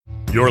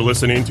You're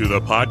listening to the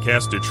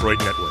Podcast Detroit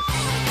Network.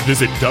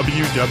 Visit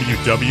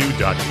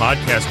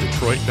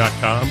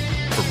www.podcastdetroit.com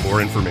for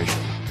more information.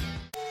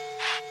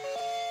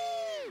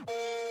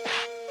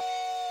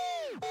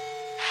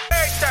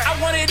 I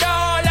want it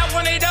all, I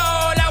want it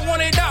all, I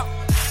want it all.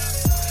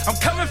 I'm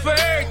coming for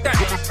everything.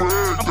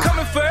 I'm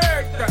coming for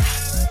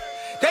everything.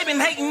 They been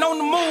hating on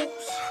the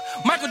moves.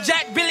 Michael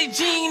Jack, Billie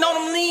Jean on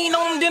them, lean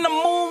on them, then the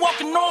moon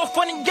walking on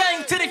funny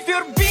gang till they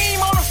feel the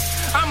beam on them.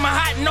 I'm a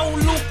hot, no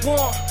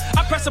lukewarm.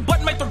 I press a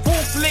button, make the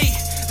roof leak.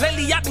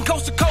 Lately I've been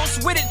coast to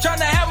coast with it, trying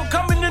to have them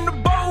coming in the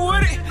boat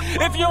with it.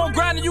 If you don't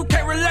grind it, you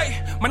can't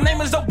relate. My name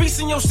is Obese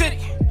in your city.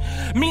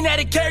 Mean that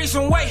it carries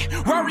some weight.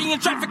 Rory in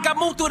traffic, I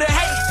move through the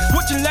hate.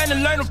 What you learn,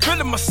 I'm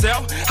feeling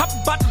myself. Hop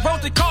about the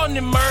road, they calling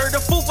it murder.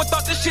 Fool for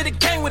thought this shit, it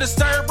came with a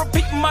serve.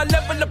 Repeating my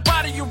level, the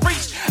body you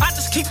reach. I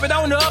just keep it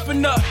on the up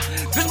and up.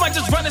 This might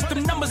just run us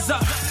them numbers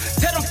up.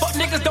 Tell them fuck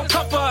niggas don't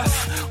come for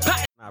us.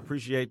 I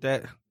appreciate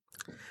that.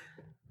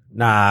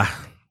 Nah,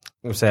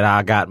 I'm saying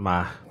I got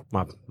my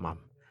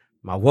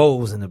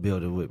woes in the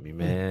building with me,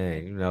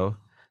 man. You know,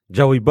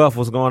 Joey Buff,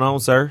 what's going on,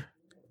 sir?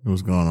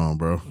 What's going on,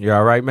 bro? You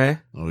all right, man?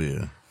 Oh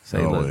yeah,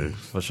 say look,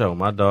 for sure.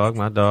 My dog.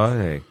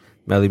 Hey,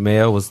 Melly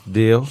Mel, what's the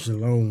deal?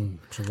 Shalom.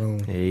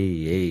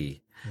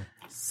 Hey,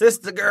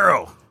 sister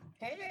girl.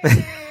 Hey.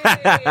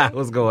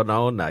 What's going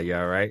on now? You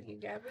all right? You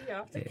got me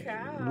off the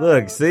couch.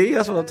 Look, see,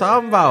 that's what I'm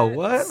talking about.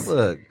 What?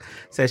 Look,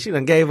 said she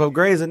done gave up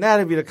Grey's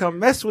Anatomy to come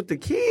mess with the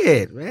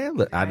kid, man.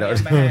 Look, I know.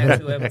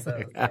 Behind 2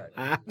 episodes.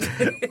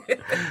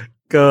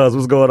 Cuz,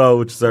 what's going on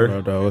with you,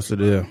 sir? What's the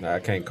deal? Nah, I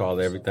can't call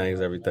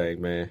everything's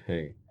everything, man.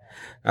 Hey,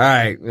 all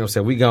right, you know what I'm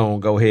saying? We gonna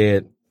go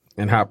ahead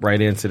and hop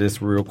right into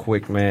this real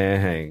quick,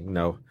 man. Hey, you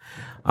know,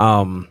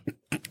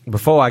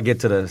 before I get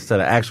to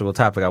the actual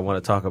topic I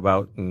want to talk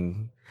about,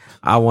 and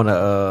I want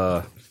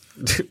to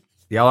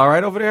y'all all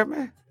right over there,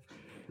 man?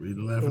 We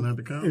laughing at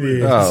the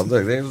comments. Oh,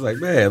 look, they was like,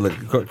 man,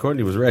 look,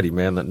 Courtney was ready,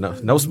 man.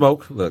 No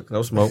smoke. Look,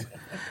 no smoke. You know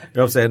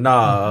what I'm saying?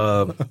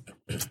 Nah,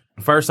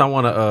 first I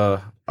want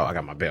to, I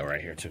got my bell right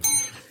here, too.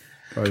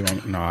 Oh,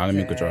 let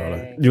me control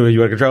that. You want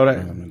to control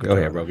that? Go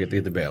ahead, bro. Get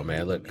the bell,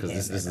 man. Look,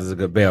 because this is a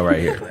good bell right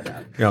here. You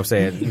know what I'm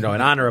saying? You know, in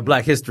honor of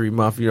Black History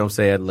Month, you know what I'm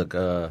saying? Look,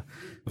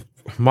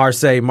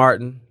 Marseille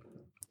Martin,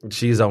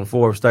 she's on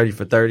Forbes 30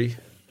 for 30,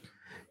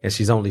 and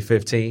she's only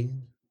 15.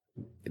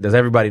 Does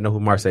everybody know who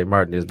Marseille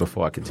Martin is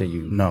before I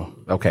continue? No.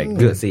 Okay,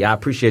 good. See, I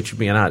appreciate you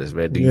being honest,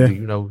 man. Do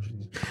you know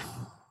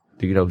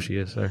who she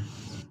is, sir?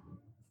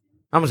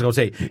 I'm just going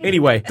to say,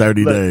 anyway.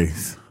 30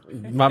 days.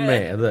 My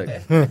man, look. You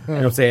know what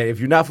I'm saying? If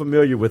you're not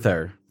familiar with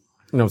her,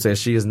 you know what I'm saying?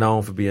 She is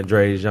known for being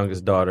Dre's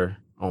youngest daughter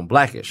on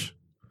Blackish.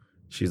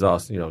 She's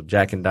also, you know,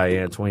 Jack and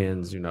Diane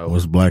twins, you know.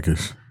 What's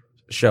Blackish?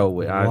 Show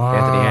with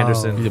Anthony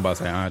Anderson. He's about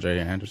to say Andre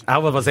Anderson. I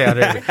was about to say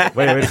Andre.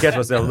 Wait to catch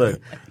myself. Look,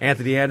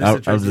 Anthony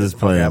Anderson. I was just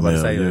playing,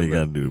 man. You ain't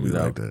got to do me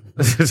like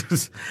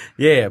that.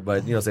 Yeah,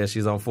 but, you know what I'm saying?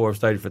 She's on Forbes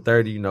 30 for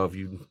 30. You know, if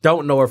you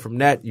don't know her from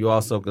that, you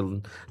also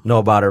can know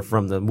about her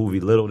from the movie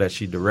Little that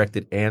she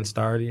directed and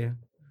starred in.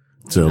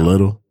 So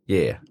Little?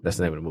 Yeah, that's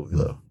the name of the movie,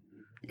 Little.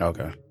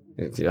 Okay.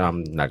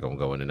 I'm not going to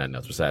go into nothing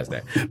else besides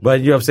that. But,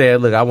 you know what I'm saying?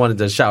 Look, I wanted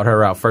to shout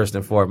her out first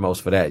and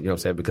foremost for that, you know what I'm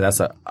saying? Because that's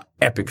an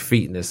epic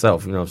feat in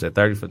itself, you know what I'm saying?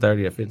 30 for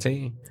 30 at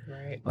 15.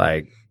 Right.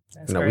 Like,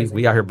 That's you know, crazy.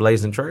 we out here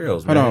blazing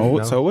trails, Hold man. on. You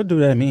know? So what do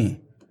that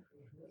mean?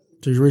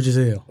 She's rich as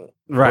hell.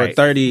 Right. Or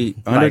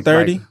 30, under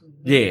 30?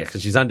 Yeah,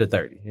 because she's under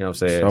 30. You know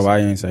what I'm saying? So why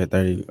you ain't say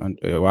 30?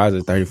 Why is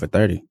it 30 for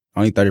 30?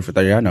 Only 30 for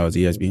 30 I know is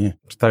ESPN.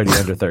 It's 30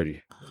 under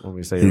 30. Let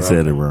me say it He wrong.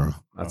 said it wrong.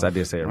 I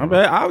did say it My wrong.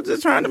 bad. I was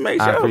just trying to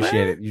make sure. I appreciate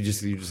man. it. You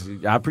just,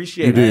 I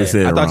appreciate You it. did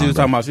say it I thought wrong, you was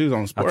talking bro. about she was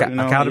on sports.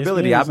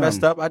 Accountability. ESPN I or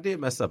messed something. up. I did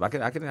mess up. I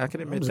can admit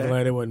I'm just that.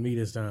 glad it wasn't me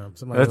this time.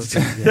 Somebody else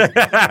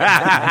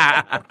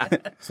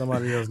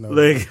Somebody else knows.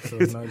 Look. So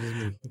it's not just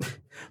me.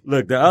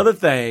 Look, the other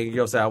thing, you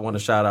know what I'm saying, I want to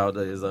shout out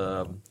is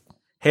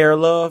Hair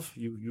Love.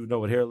 You know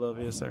what Hair Love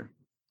is, sir?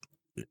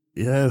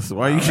 Yes.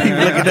 Why you keep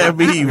looking at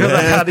me, I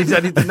man? need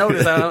to know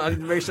this. I need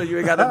to make sure you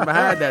ain't got nothing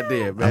behind that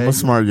there, man. I'm a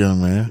smart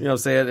young man. You know what I'm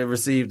saying? It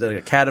received the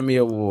Academy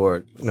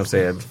Award, you know what I'm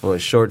saying, for a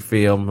short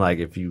film. Like,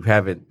 if you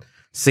haven't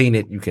seen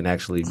it, you can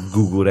actually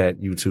Google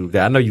that YouTube.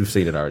 I know you've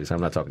seen it already, so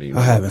I'm not talking to you.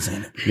 I haven't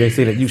seen it. You ain't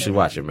seen it? You should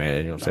watch it, man.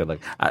 You know what I'm saying? Like,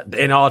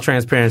 in all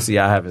transparency,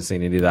 I haven't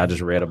seen it either. I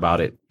just read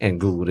about it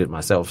and Googled it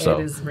myself. So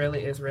It's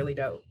really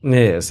dope.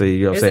 yeah, see,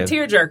 you know what I'm It's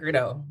saying? a tearjerker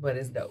though, but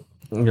it's dope.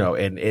 You know,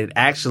 and it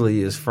actually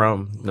is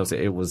from, you know what I'm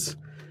saying, it was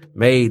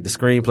made, the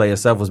screenplay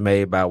itself was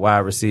made by wide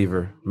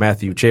receiver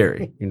Matthew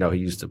Cherry. You know, he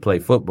used to play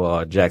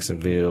football at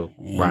Jacksonville,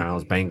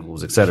 Browns,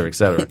 Bengals, et cetera, et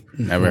cetera.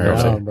 Never You know heard what I'm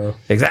of saying? bro.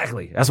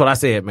 Exactly. That's what I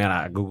said, man.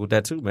 I Googled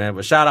that too, man.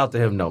 But shout out to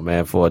him, though,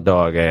 man, for a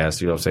dog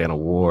ass, you know what I'm saying,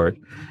 award.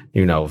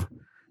 You know,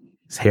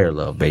 it's Hair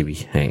Love, baby.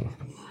 Hang. You know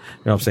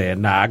what I'm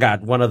saying? Nah, I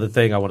got one other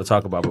thing I want to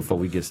talk about before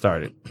we get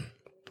started.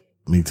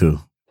 Me too.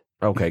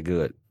 Okay,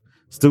 good.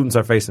 Students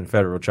are facing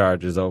federal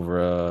charges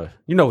over,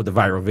 you know what the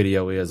viral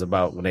video is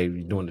about when they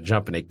doing the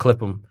jump and they clip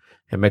them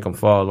and make them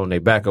fall on their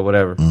back or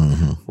whatever.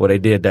 Mm-hmm. Well, they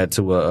did that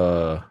to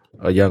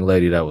a young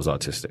lady that was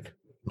autistic.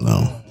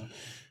 No.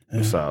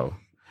 So,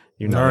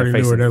 You I know, already knew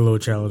facing- where that little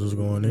challenge was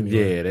going.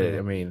 Anyway. Yeah,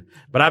 I mean,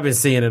 but I've been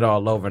seeing it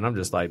all over, and I'm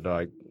just like,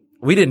 dog,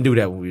 we didn't do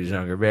that when we was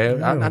younger,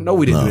 man. I know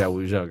we didn't do that when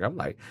we was younger. I'm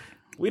like,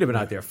 we'd have been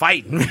out there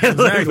fighting, man.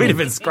 Like, we'd have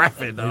been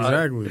scrapping, dog.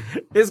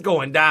 Exactly. It's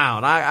going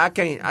down. I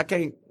can't,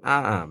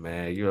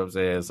 man. You know what I'm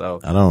saying? So,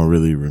 I don't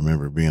really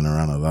remember being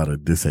around a lot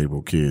of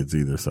disabled kids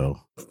either. So,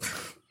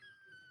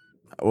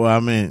 well,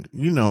 I mean,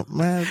 you know,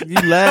 man, you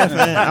laugh,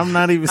 man. I'm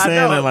not even I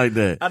saying know. it like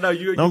that. I know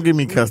you. Don't get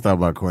me cussed out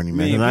by Courtney,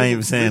 man. 'Cause I ain't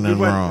even saying nothing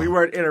wrong. We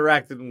weren't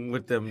interacting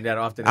with them that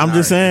often. I'm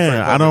just saying,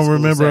 I don't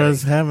remember us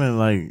us. having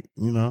like,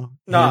 you know,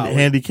 No.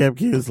 handicapped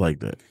kids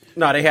like that.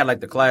 No, they had like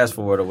the class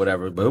for it or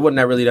whatever, but it wasn't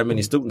that really that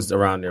many students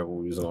around there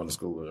when we was going to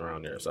school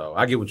around there. So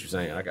I get what you're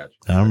saying. I got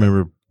you. I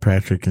remember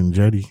Patrick and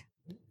Jetty.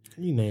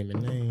 You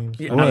naming names.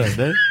 Yeah,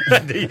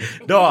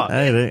 What? Dog.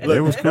 Hey,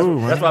 they was cool,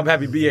 man. That's why I'm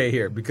happy BA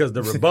here because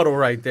the rebuttal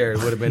right there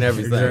would have been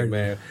everything, Exactly.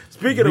 man.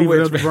 Speaking of Leave it which,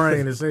 up to man,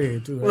 Brian to say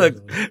it too.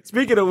 look,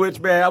 speaking of which,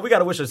 man, we got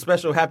to wish a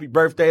special happy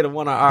birthday to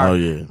one of our, Oh,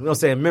 yeah. you know what I'm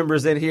saying,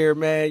 members in here,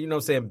 man. You know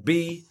what I'm saying,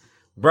 B.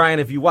 Brian,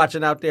 if you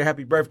watching out there,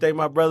 happy birthday,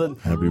 my brother.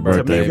 Happy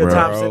birthday, Tamika bro.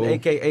 Thompson,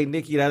 a.k.a.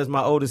 Nikki, that is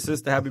my oldest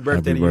sister. Happy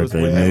birthday Happy to you as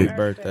birthday, well. Nate. Happy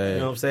birthday. You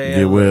know what I'm saying?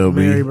 Get well,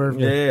 Merry B.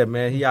 birthday. Yeah,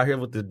 man, he out here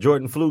with the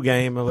Jordan flu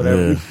game or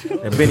whatever.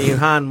 And Benny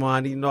and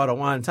Hanwan eating all the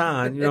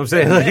wonton. You know what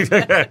I'm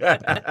saying?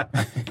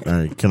 All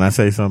right, can I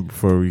say something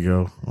before we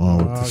go on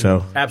with the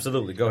show?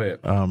 Absolutely. Go ahead.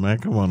 Oh man,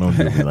 come on, don't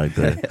do me like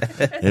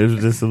that. It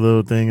was just a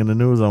little thing in the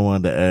news I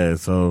wanted to add.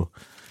 So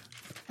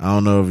I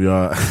don't know if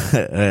y'all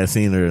had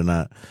seen it or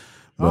not,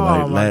 but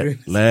Oh, my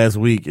goodness. last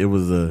week it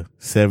was a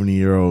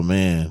 70-year-old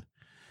man.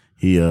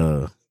 He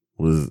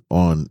was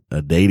on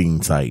a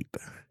dating site,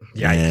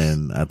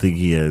 and I think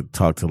he had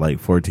talked to like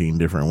 14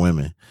 different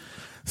women.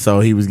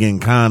 So he was getting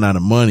conned out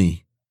of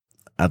money.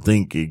 I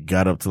think it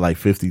got up to like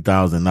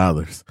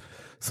 $50,000.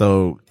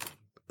 So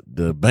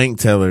the bank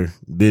teller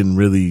didn't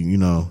really, you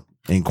know,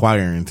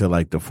 inquire until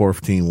like the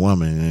 14th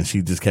woman, and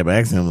she just kept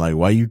asking him like,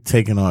 why you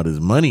taking all this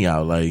money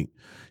out? Like,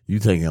 you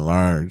taking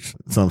large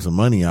sums of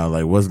money out,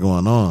 like what's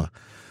going on?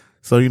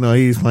 So, you know,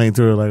 he explained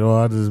to her like, oh,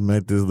 I just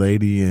met this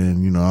lady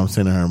and, you know, I'm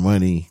sending her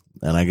money.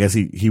 And I guess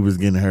he was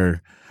getting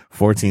her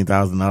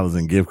 $14,000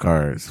 in gift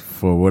cards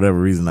for whatever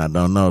reason. I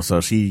don't know.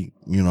 So she,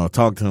 you know,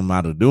 talked to him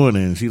out of doing it,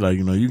 and she like,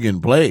 you know, you getting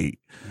played.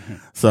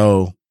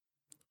 So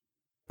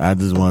I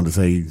just wanted to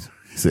say he's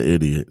an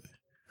idiot.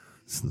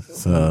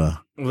 So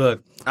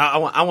Look, I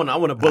want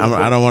to bullet.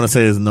 I don't want to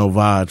say it's no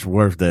Vaj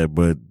worth that,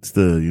 but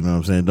still, you know what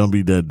I'm saying? Don't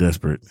be that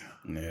desperate.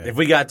 Yeah. If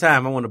we got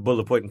time, I want to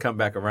bullet point and come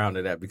back around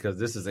to that because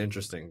this is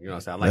interesting. You know what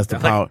I'm saying? I like That's the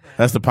that. power.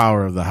 That's the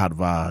power of the hot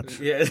Vaj.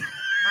 Yeah.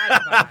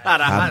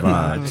 Hot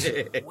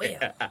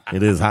Vaj.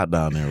 It is hot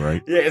down there,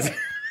 right? Yes.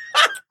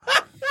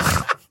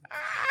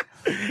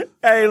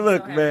 Hey,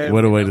 look, man.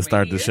 What a way to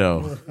start the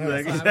show.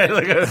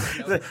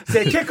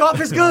 Say kickoff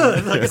is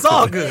good. Look, it's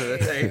all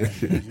good.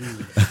 Hey.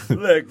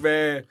 Look,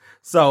 man.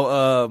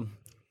 So,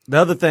 the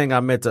other thing I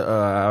meant to,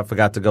 I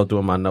forgot to go through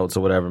in my notes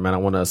or whatever, man. I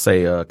want to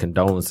say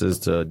condolences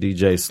to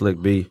DJ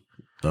Slick B,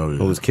 Oh who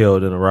yeah. was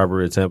killed in a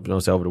robbery attempt, you know,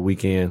 over the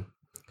weekend.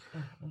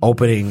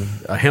 Opening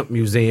a hemp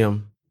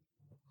museum.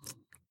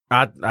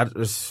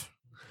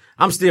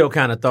 I'm still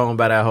kind of thrown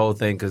by that whole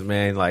thing because,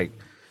 man, like,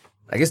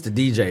 I guess the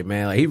DJ,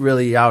 man, like, he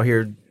really out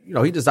here, you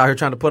know, he just out here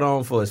trying to put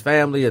on for his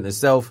family and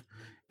himself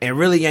and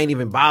really ain't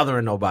even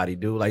bothering nobody,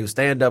 dude. Like, a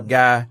stand-up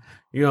guy,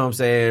 you know what I'm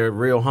saying,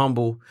 real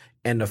humble.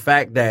 And the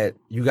fact that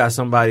you got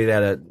somebody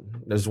that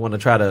just want to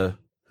try to...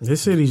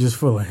 This city's just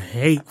full of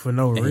hate for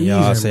no And reason.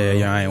 y'all said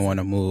bro. y'all ain't want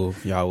to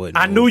move. Y'all wouldn't.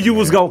 I knew move, you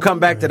was man. going to come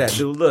back to that,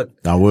 dude. Look,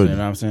 I You know wouldn't.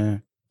 what I'm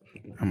saying?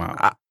 I'm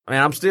out.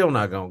 man, I'm still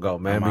not going to go,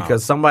 man, I'm out.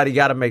 because somebody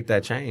got to make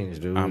that change,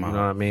 dude. I'm you know out. what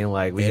I mean?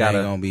 Like, we it got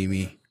ain't to... gonna be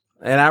me.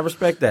 And I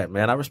respect that,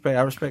 man. I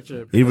respect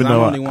you. Even I'm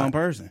though only one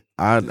person.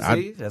 I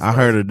See? That's I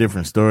heard a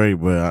different story,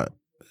 but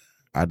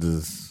I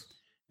just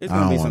It's I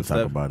gonna don't be want some to talk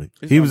stuff. about it.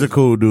 It's He gonna was be a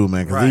cool dude,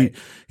 man, because Right.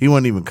 he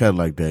wasn't even cut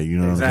like that. You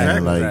know what I'm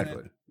saying? Like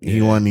Exactly.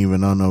 he wasn't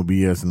even on no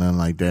BS and nothing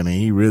like that, and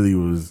he really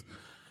was.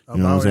 You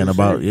know what I'm About saying? his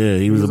About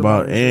shit. he was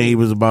about his and shit. he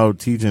was about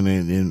teaching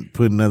and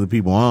putting other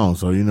people on.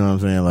 So you know what I'm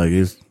saying? Like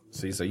it's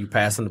See, so you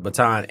passing the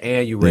baton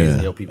and you raising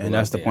Yeah. your people. And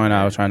that's up the there, point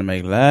I was trying to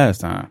make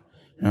last time.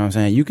 You know what I'm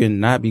saying? You can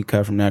not be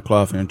cut from that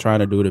cloth and try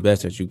to do the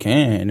best that you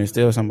can, and there's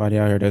still somebody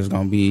out here that's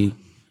gonna be.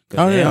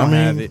 Oh, they yeah, don't I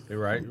have mean, it. You're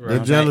right. they're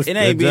jealous. It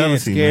ain't they're being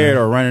jealousy, scared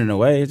man. or running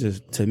away. It's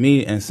just, to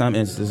me, in some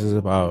instances,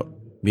 about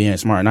being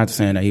smart. Not to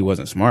saying that he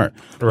wasn't smart.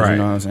 But Right. You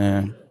know what I'm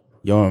saying?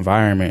 Your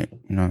environment,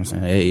 you know what I'm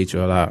saying? They eat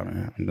you alive,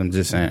 man. I'm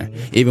just saying.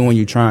 Even when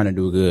you're trying to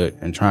do good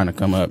and trying to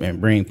come up and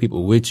bring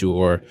people with you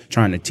or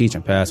trying to teach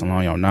and pass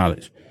along your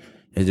knowledge,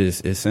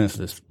 it's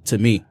senseless to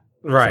me.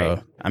 Right.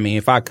 So, I mean,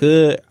 if I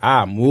could,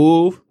 I'd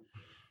move.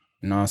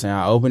 You know what I'm saying?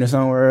 I open it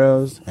somewhere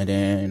else, and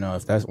then, you know,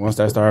 if that's once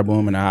that start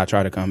booming, I'll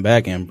try to come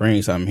back and bring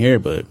something here,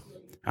 but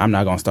I'm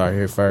not gonna start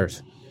here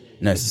first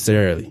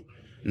necessarily.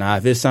 Now,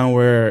 if it's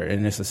somewhere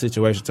and it's a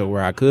situation to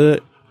where I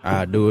could,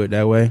 I'd do it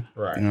that way.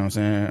 Right. You know what I'm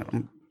saying?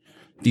 I'm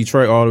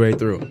Detroit all the way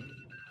through.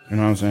 You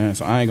know what I'm saying?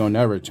 So I ain't gonna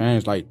never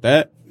change like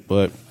that,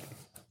 but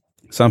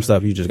some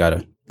stuff you just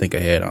gotta think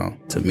ahead on.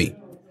 To me,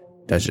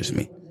 that's just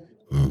me.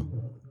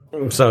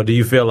 So do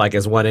you feel like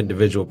as one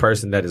individual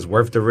person that is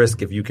worth the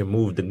risk if you can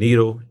move the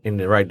needle in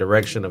the right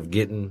direction of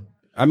getting?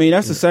 I mean,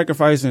 that's a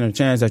sacrifice and a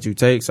chance that you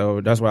take.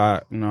 So that's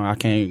why I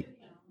can't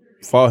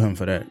fault him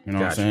for that. You know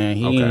what I'm saying?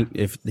 He ain't,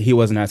 if he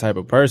wasn't that type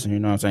of person, you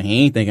know what I'm saying?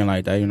 He ain't thinking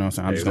like that. You know what I'm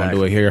saying? I'm just gonna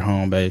do it here,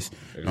 home base.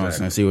 You know what I'm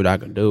saying? See what I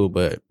can do.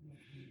 But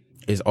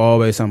it's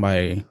always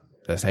somebody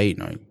that's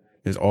hating on you.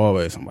 There's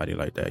always somebody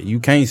like that. You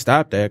can't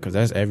stop that because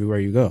that's everywhere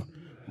you go.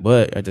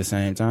 But at the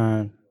same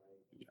time,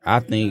 I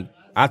think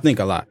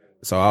a lot.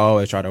 So I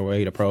always try to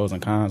weigh the pros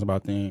and cons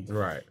about things.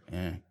 Right.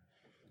 And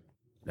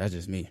that's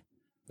just me.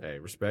 Hey,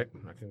 respect.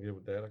 I can get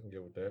with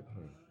that.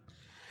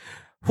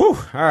 Whew.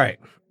 All right.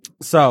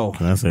 So,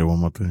 Can I say one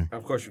more thing?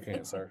 of course you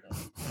can, sir.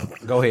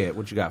 Go ahead.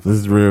 What you got for This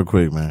is real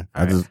quick, man.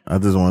 I right.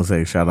 just want to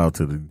say shout out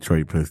to the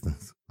Detroit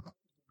Pistons.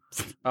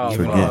 Oh,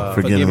 For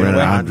for getting giving rid of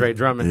away Andre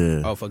Drummond.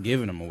 Yeah, Oh, for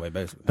giving them away,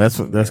 basically.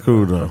 that's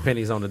cool though.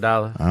 Pennies on the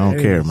dollar. I don't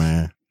care,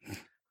 man.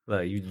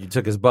 Look, you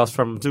took his buffs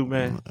from him too,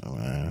 man.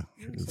 Man.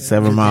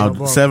 7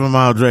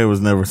 Mile Dre was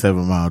never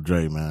 7 Mile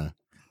Dre, man.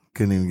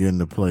 Couldn't even get in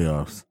the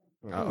playoffs.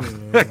 Oh.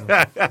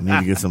 Need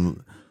to get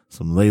some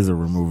laser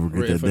remover, get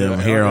Red that for damn the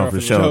hair hair off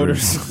his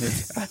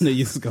shoulders. I knew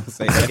you was gonna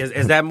say that.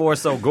 Is that more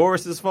so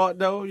Goris's fault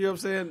though? You know what I'm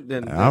saying?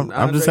 Than I'm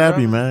just Andre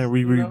happy, Drummond? man.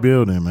 We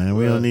rebuilding, man.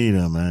 We don't need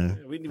him,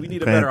 man. We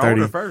need a Paying better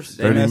owner first.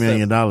 They $30 messed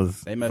million They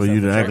dollars messed for you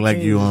up to the act like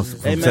you on They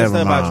from messed 7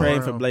 up by Mile.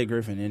 trading for Blake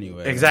Griffin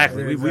anyway.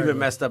 Exactly. We've been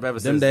messed up ever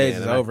Them since. days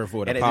then. is And over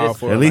for the and power it's-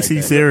 forward. At least like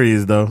he's that.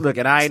 serious though. Look,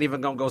 and I ain't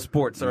even gonna go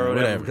sports or whatever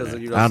Whatever, because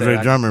man. you know what I'm Andre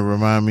saying? Drummond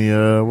remind me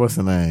of what's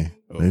the name?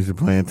 They used to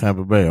play in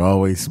Tampa Bay,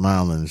 always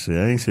smiling and shit.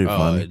 Ain't shit Oh,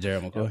 funny.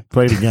 Gerald McCoy.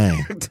 Play the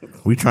game.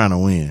 We trying to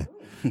win.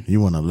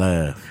 You want to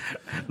laugh?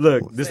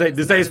 Look, this ain't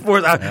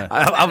sports.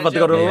 I'm about to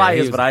go to the Yeah, Lions,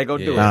 he was- but I ain't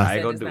gonna do it. yeah. I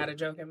ain't gonna It's do not it. a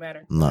joke and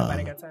matter. Nah.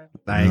 Nobody got time.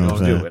 I ain't You know what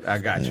gonna I'm do it. I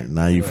got you.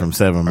 Now you from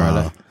 7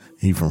 Mile.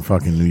 He from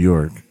fucking New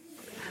York.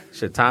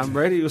 Shit, Tom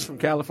Brady was from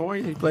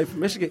California. He played for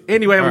Michigan.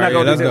 Anyway, we're not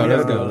All gonna right, do yeah, that.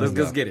 let's go. Let's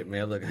just get it,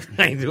 man. Look,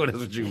 I ain't doing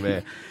this with you,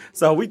 man.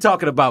 So we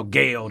talking about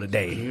Gayle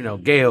today. You know,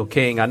 Gayle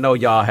King. I know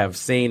y'all have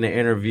seen the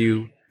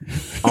interview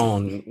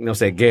on,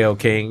 say Gayle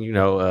King. You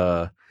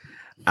know,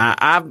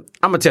 I'm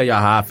gonna tell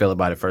y'all how I feel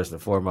about it first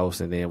and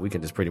foremost, and then we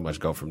can just pretty much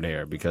go from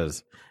there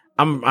because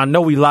I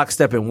know we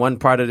lockstep in one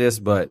part of this,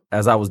 but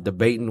as I was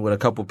debating with a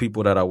couple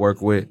people that I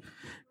work with,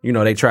 you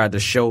know, they tried to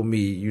show me,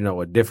 you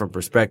know, a different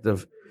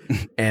perspective,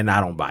 and I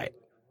don't buy it.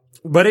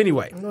 But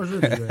anyway, you know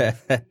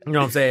what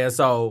I'm saying?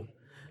 So,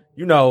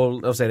 you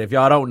know, I'm saying if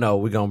y'all don't know,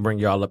 we're gonna bring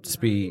y'all up to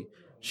speed.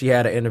 She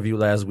had an interview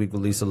last week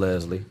with Lisa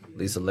Leslie.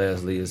 Lisa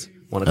Leslie is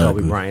one of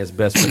Kobe Bryant's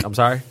best friends. I'm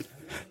sorry?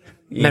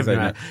 Never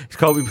mind.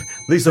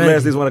 Lisa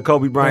Leslie is one of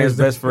Kobe Bryant's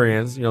best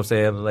friends. You know what I'm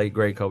saying? The late,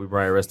 great Kobe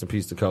Bryant. Rest in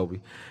peace to Kobe.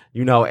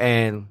 You know,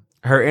 and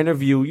her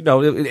interview, you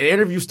know, the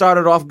interview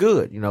started off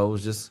good. You know, it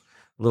was just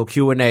a little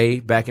Q&A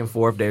back and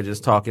forth. They were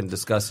just talking,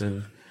 discussing,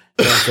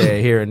 you know what I'm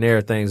saying, here and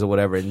there things or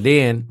whatever. And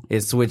then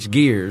it switched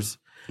gears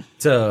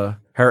to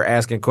her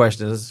asking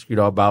questions, you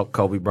know, about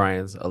Kobe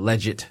Bryant's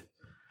alleged, you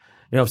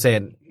know what I'm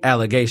saying,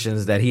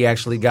 allegations that he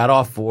actually got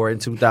off for in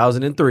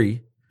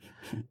 2003.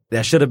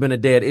 That should have been a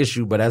dead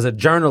issue, but as a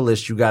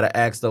journalist, you got to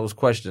ask those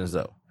questions,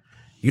 though.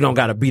 You don't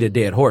got to beat a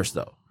dead horse,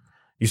 though.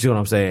 You see what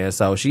I'm saying?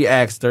 So she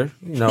asked her,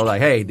 you know,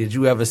 like, hey, did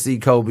you ever see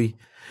Kobe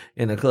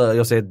in the club, you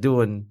know, say,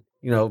 doing,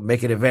 you know,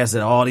 making advances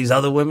to all these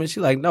other women? She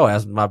like, no,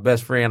 as my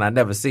best friend, I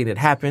never seen it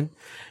happen.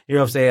 You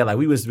know what I'm saying? Like,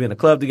 we was in a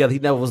club together. He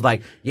never was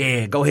like,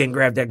 yeah, go ahead and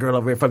grab that girl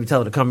over here for me,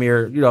 tell her to come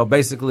here. You know,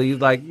 basically,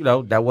 like, you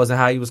know, that wasn't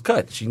how he was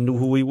cut. She knew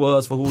who he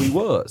was for who he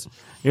was.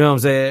 You know what I'm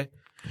saying?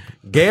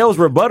 Gayle's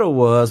rebuttal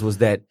was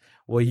that,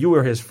 well, you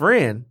were his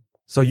friend,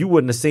 so you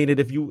wouldn't have seen it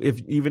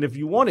even if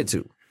you wanted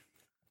to.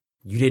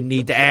 You didn't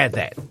need to add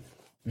that.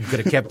 You could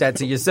have kept that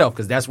to yourself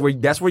because that's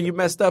where you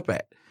messed up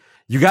at.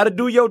 You got to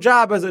do your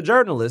job as a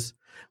journalist,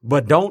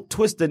 but don't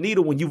twist the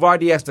needle when you've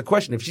already asked a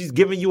question. If she's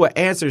giving you an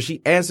answer,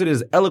 she answered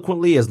as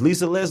eloquently as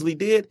Lisa Leslie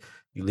did,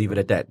 you leave it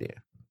at that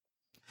there.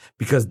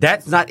 Because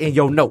that's not in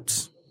your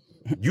notes.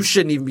 You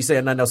shouldn't even be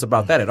saying nothing else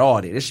about that at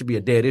all. Then. It should be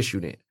a dead issue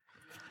then.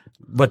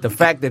 But the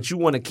fact that you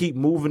want to keep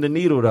moving the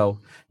needle, though,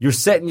 you're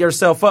setting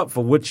yourself up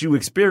for what you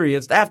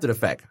experienced after the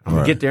fact. I'm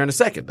going to get there in a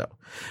second, though.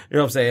 You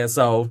know what I'm saying?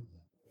 So,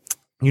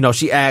 you know,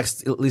 she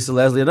asked Lisa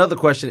Leslie another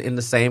question in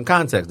the same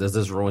context. Does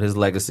this ruin his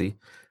legacy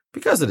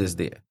because of this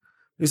then?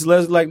 Lisa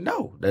Leslie like,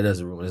 no, that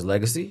doesn't ruin his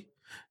legacy.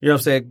 You know what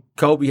I'm saying?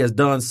 Kobe has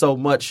done so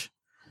much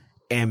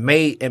and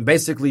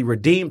basically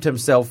redeemed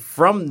himself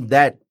from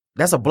that.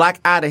 That's a black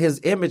eye to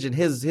his image and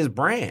his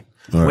brand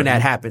when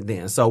that happened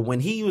then. So when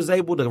he was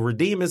able to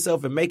redeem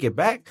himself and make it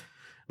back,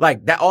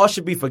 like that all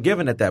should be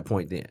forgiven at that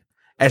point then.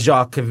 As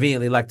y'all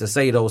conveniently like to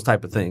say those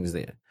type of things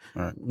then.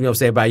 Right. You know what I'm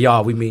saying? By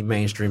y'all, we mean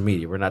mainstream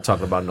media. We're not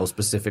talking about no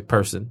specific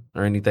person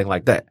or anything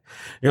like that.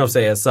 You know what I'm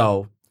saying?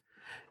 So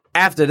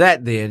after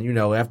that then, you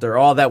know, after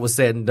all that was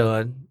said and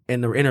done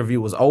and the interview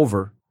was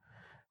over,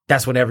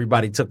 that's when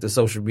everybody took to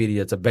social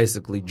media to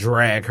basically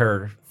drag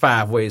her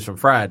 5 ways from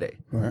Friday.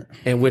 Right.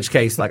 In which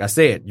case, like I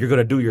said, you're going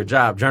to do your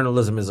job.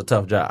 Journalism is a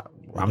tough job.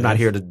 I'm not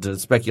here to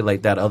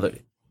speculate that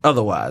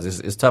otherwise.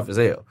 It's tough as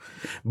hell.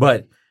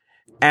 But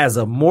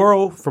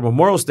from a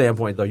moral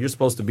standpoint, though, you're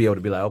supposed to be able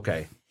to be like,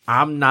 okay,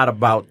 I'm not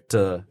about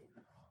to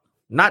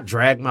not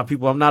drag my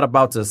people. I'm not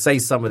about to say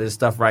some of this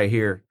stuff right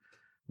here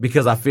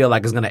because I feel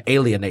like it's going to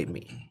alienate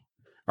me.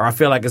 Or I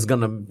feel like it's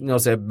going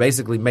to,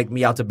 basically make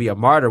me out to be a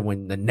martyr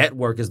when the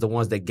network is the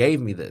ones that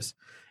gave me this.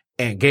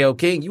 And Gayle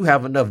King, you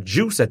have enough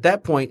juice at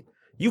that point.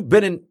 You've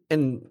been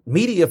in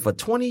media for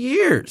 20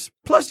 years,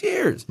 plus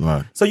years.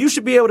 Right. So you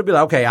should be able to be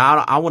like, okay,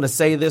 I want to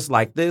say this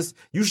like this.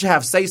 You should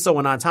have say-so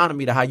and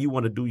autonomy to how you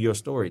want to do your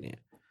story then.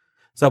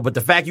 So, but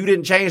the fact you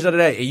didn't change none of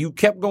that and you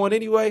kept going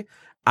anyway,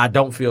 I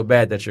don't feel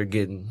bad that you're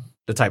getting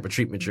the type of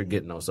treatment you're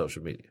getting on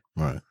social media.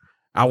 Right.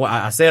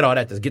 I said all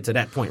that to get to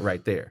that point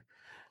right there.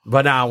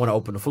 But now I want to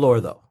open the floor,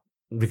 though,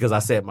 because I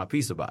said my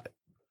piece about it.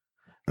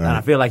 And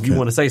I feel like you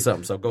want to say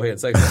something, so go ahead and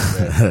say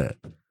something, man.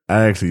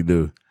 I actually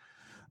do.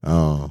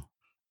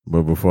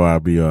 But before I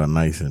be all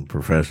nice and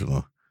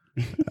professional,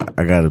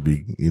 I got to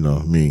be,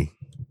 me,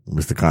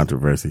 Mr.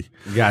 Controversy.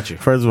 Got you.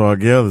 First of all,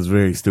 Gayle is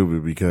very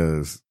stupid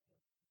because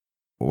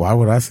why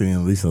would I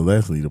send Lisa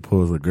Leslie to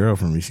pull a girl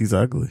from me? She's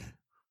ugly.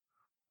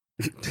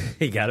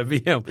 He got to be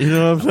him. You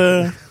know what I'm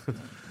saying?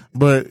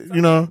 But,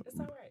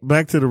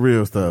 back to the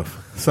real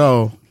stuff.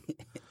 So,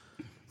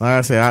 like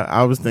I said,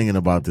 I was thinking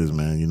about this,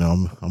 man.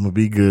 I'm going to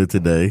be good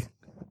today,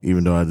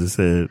 even though I just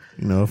said,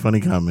 a funny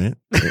comment,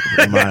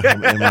 in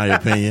my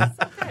opinion.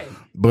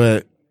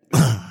 But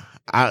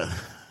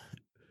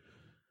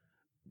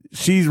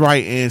she's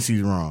right and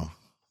she's wrong.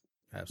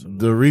 Absolutely.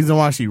 The reason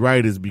why she's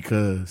right is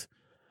because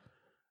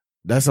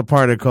that's a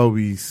part of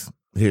Kobe's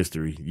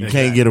history. You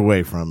can't get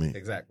away from it.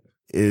 Exactly.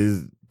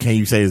 Can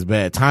you say it's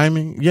bad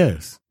timing?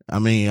 Yes. I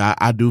mean,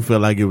 I do feel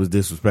like it was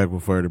disrespectful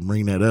for her to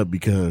bring that up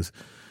because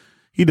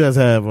he does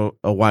have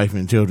a wife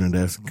and children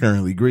that's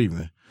currently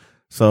grieving.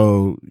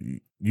 So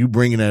you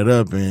bringing that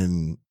up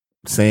and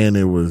saying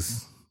it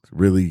was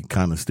really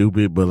kind of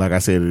stupid, but like I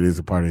said, it is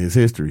a part of his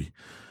history.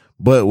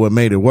 But what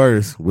made it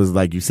worse was,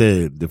 like you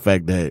said, the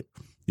fact that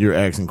you're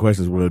asking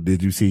questions. Well,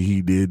 did you see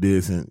he did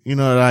this? And,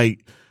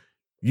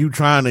 you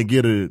trying to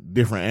get a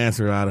different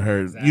answer out of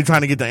her. Exactly. You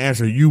trying to get the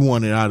answer you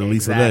wanted out of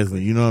Lisa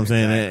Leslie. You know what I'm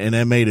saying? And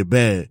that made it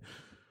bad.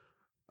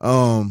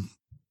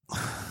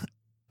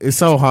 It's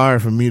so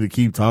hard for me to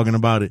keep talking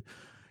about it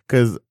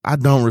because I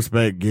don't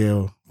respect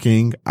Gayle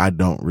King. I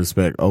don't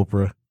respect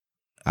Oprah.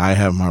 I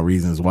have my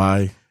reasons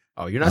why.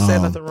 Oh, you're not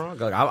saying nothing wrong?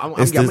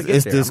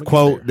 It's this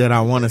quote that I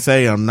want to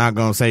say. I'm not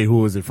going to say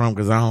who is it from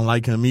because I don't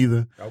like him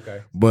either.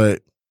 Okay.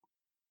 But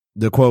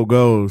the quote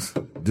goes,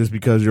 just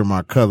because you're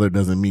my color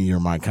doesn't mean you're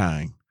my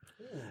kind.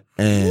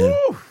 And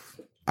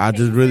I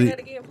just really, say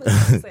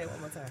it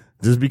one more time.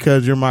 Just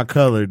because you're my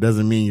color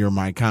doesn't mean you're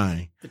my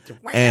kind.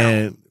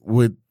 And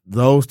with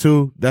those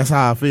two, that's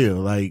how I feel.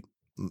 Like,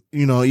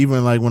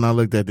 even like when I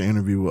looked at the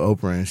interview with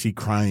Oprah and she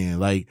crying,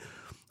 like,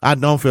 I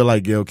don't feel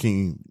like Gayle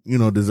King,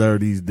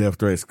 deserve these death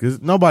threats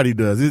because nobody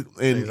does.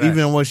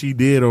 Even what she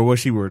did or what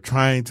she were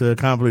trying to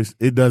accomplish,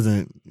 it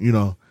doesn't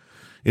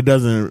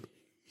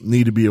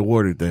need to be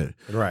awarded that.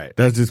 Right.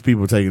 That's just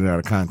people taking it out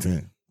of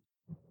content.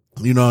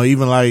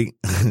 Even like,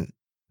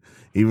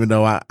 even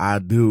though I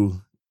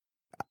do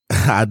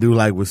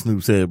like what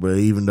Snoop said, but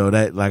even though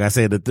that, like I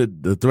said,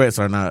 the threats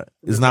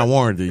it's not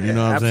warranted. You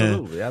know what I'm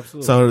saying?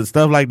 Absolutely. So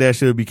stuff like that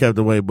should be kept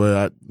away.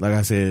 But like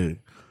I said,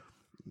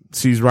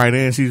 she's right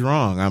and she's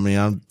wrong. I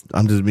mean,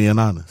 I'm just being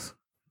honest.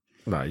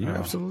 No, you're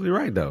absolutely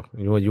right though.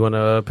 You want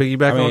to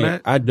piggyback on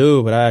that? I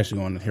do, but I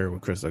actually want to hear what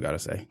Crystal got to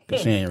say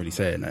because she ain't really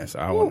said nothing. So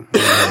I want to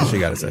hear what she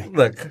got to say.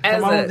 Look,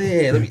 as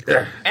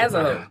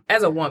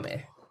a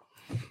woman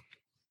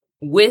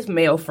with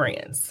male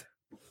friends,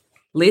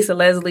 Lisa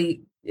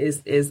Leslie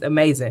is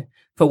amazing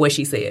for what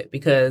she said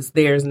because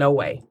there's no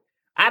way.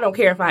 I don't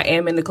care if I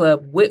am in the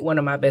club with one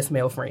of my best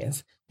male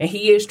friends and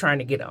he is trying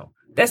to get on.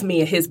 That's me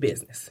and his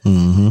business.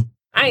 Mm-hmm.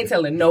 I ain't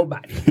telling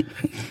nobody.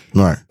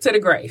 Right. To the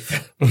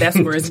grave. That's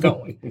where it's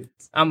going.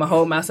 I'm going to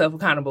hold myself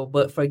accountable.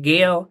 But for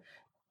Gayle,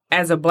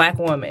 as a black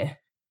woman,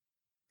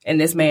 and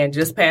this man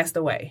just passed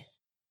away,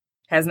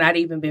 has not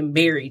even been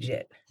buried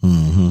yet.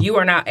 Mm-hmm. You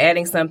are now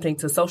adding something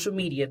to social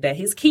media that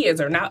his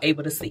kids are now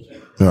able to see.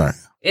 Right.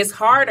 It's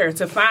harder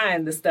to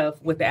find the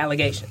stuff with the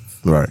allegations.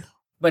 Right.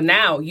 But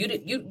now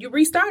you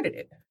restarted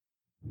it.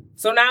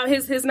 So now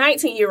his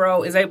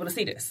 19-year-old is able to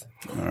see this.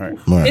 All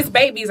right. His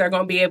babies are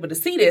going to be able to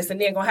see this and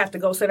then going to have to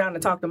go sit down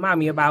and talk to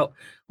mommy about,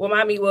 well,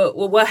 mommy,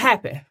 what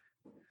happened?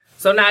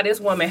 So now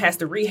this woman has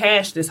to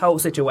rehash this whole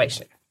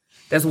situation.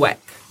 That's whack.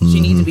 She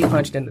needs to be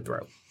punched in the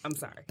throat. I'm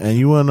sorry. And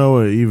you want to know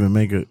what even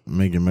make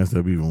it messed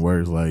up even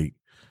worse? Like,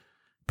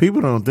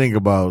 people don't think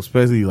about,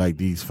 especially like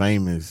these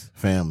famous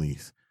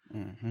families.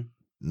 Mm-hmm.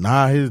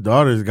 Nah, his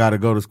daughters got to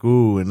go to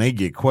school and they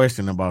get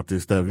questioned about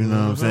this stuff. You know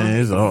what I'm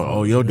saying? It's,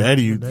 your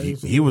daddy,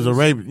 he was a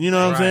rapist. You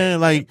know what I'm saying?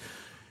 Like,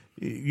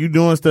 you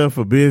doing stuff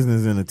for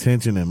business and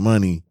attention and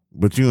money,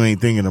 but you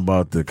ain't thinking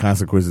about the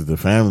consequences the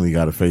family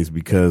got to face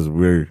because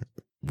we're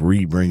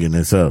bringing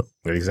this up.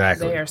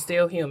 Exactly. They are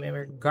still human,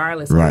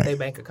 regardless of what their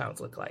bank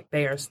accounts look like.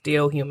 They are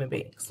still human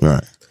beings.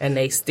 Right. And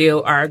they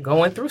still are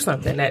going through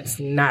something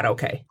that's not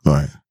okay.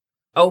 Right.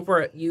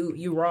 Oprah,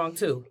 you wrong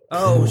too.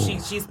 Oh,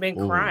 she's been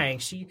crying.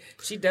 She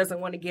doesn't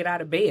want to get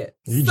out of bed.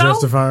 You So,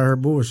 justify her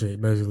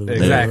bullshit, basically.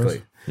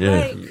 Exactly. Yeah.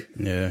 like,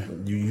 Yeah.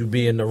 You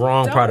be in the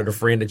wrong part of the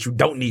friend that you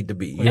don't need to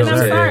be. You know and what I'm I'm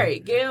saying? sorry,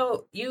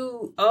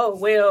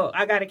 Gail.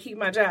 I got to keep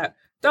my job.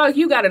 Dog,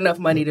 you got enough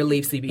money to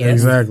leave CBS.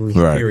 Exactly.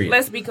 Right. Period.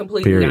 Let's be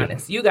completely Period.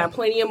 honest. You got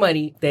plenty of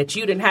money that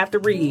you didn't have to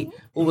read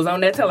what was on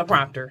that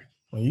teleprompter.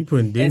 When you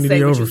putting say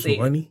dignity what over you some said.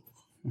 money,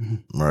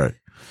 Right.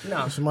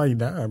 No. somebody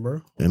died,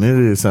 bro. And it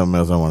is something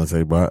else I want to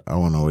say, but I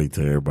want to wait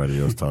till everybody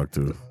else talk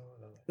to.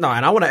 No,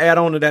 and I want to add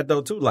on to that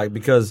though too, like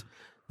because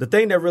the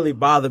thing that really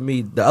bothered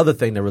me, the other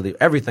thing that really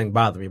everything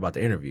bothered me about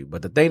the interview,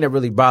 but the thing that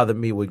really bothered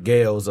me with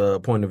Gail's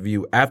point of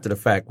view after the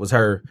fact was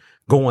her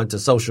going to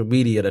social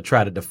media to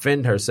try to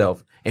defend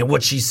herself and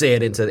what she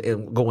said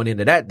going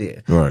into that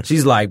then. Right.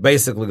 She's like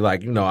basically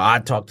like, I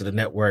talked to the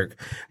network,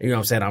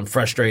 I'm saying, I'm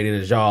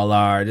frustrated as y'all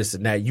are, this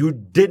and that. You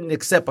didn't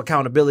accept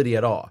accountability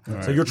at all.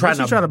 Right. So you're trying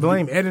She try to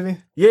blame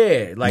editing.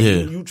 Yeah, like Yeah.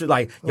 you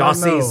like y'all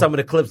seen no. some of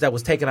the clips that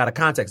was taken out of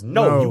context.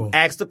 No, you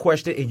asked the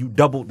question and you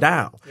doubled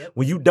down.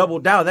 When you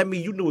doubled down, that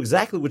means you knew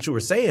exactly what you were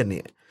saying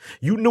then.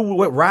 You knew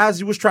what rise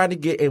you was trying to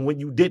get, and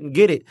when you didn't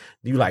get it,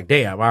 you like,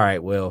 damn, all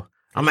right, well,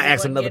 I'm gonna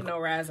ask another. No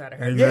rise out of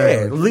her.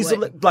 Yeah, Lisa,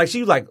 like she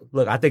was like,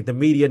 look, I think the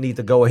media need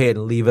to go ahead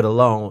and leave it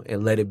alone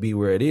and let it be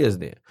where it is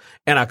then.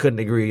 And I couldn't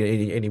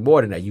agree any more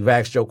than that. You've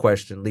asked your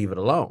question, leave it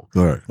alone.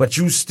 Right. But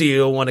you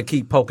still want to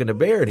keep poking the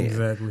bear then.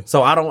 Exactly.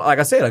 So I don't, like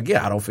I said,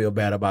 again, I don't feel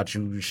bad about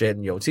you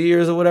shedding your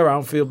tears or whatever. I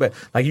don't feel bad.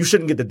 Like you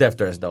shouldn't get the death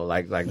threats though.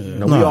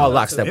 We all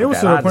lockstep It with was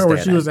that. to I the point where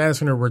understand she that. was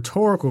asking her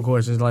rhetorical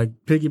questions, like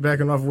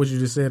piggybacking off of what you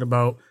just said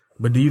about,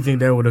 but do you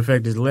think that would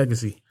affect his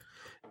legacy?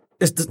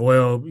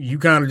 Well, you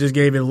kind of just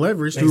gave it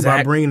leverage too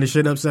by bringing the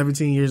shit up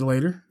 17 years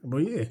later. But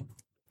yeah.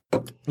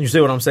 You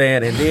see what I'm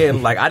saying? And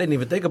then, like, I didn't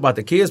even think about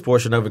the kids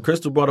portion of it.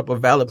 Crystal brought up a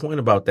valid point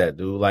about that,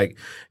 dude. Like,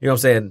 you know what I'm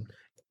saying?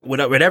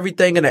 With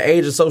everything in the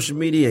age of social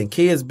media and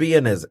kids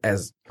being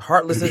as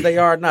heartless as they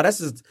are, that's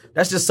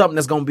just something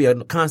that's going to be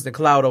a constant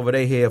cloud over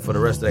their head for the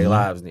rest of their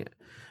lives then.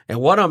 And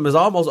one of them is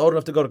almost old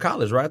enough to go to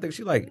college, right? I think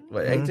she like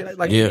 18,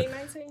 like Yeah.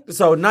 19?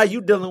 So now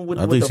you dealing with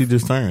I think she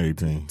just turned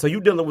 18. So you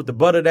dealing with the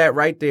butt of that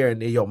right there,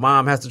 and then your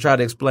mom has to try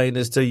to explain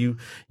this to you.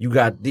 You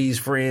got these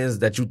friends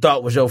that you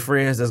thought was your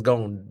friends that's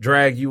gonna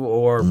drag you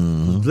or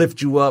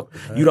lift you up.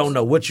 You don't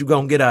know what you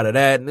gonna get out of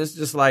that, and it's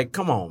just like,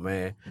 come on,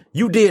 man,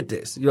 you did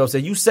this. You know what I'm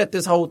saying? You set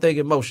this whole thing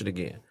in motion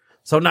again.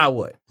 So now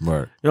what? Right.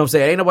 You know what I'm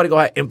saying? Ain't nobody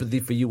gonna have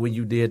empathy for you when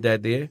you did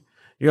that there.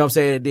 You know what I'm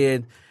saying? And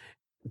then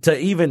to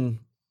even.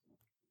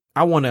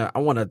 I want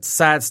to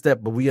sidestep,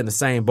 but we in the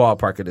same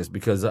ballpark of this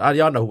because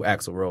y'all know who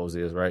Axl Rose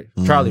is, right?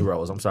 Charlie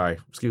Rose. I'm sorry.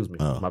 Excuse me.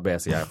 My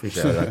bad. See, I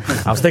appreciate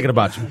it. I was thinking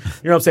about you. You know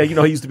what I'm saying? He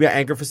used to be an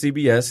anchor for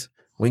CBS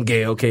when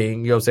Gayle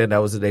King, you know what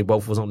I'm saying? They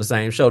both was on the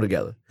same show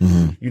together.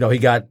 Mm-hmm. He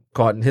got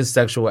caught in his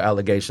sexual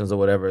allegations or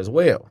whatever as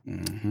well.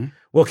 Mm-hmm.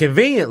 Well,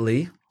 conveniently,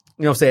 you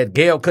know what I'm saying?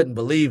 Gayle couldn't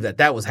believe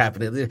that was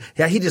happening.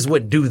 Yeah, he just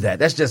wouldn't do that.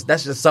 That's just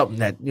something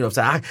that, you know what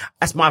I'm saying?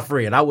 That's my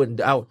friend.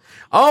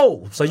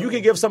 So you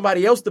can give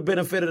somebody else the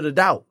benefit of the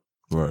doubt.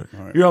 Right. You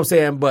know what I'm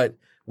saying? But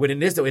in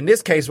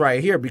this case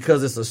right here,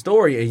 because it's a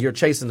story and you're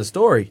chasing the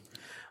story,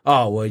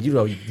 oh, well,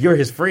 you're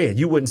his friend.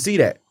 You wouldn't see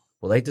that.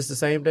 Well, ain't this the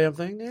same damn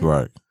thing then?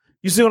 Right.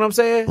 You see what I'm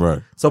saying?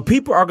 Right. So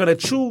people are going to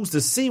choose to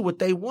see what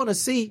they want to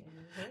see.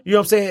 You know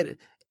what I'm saying?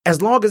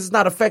 As long as it's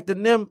not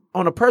affecting them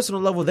on a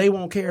personal level, they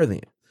won't care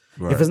then.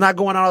 Right. If it's not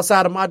going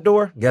outside of my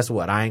door, guess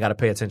what? I ain't got to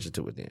pay attention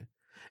to it then.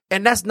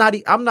 And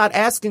I'm not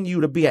asking you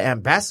to be an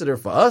ambassador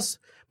for us,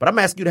 but I'm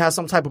asking you to have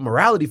some type of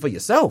morality for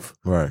yourself.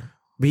 Right.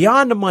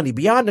 Beyond the money,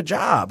 beyond the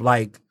job.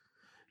 Like,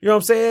 you know what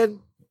I'm saying?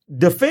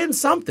 Defend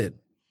something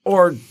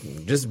or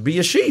just be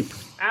a sheep.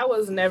 I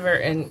was never,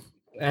 and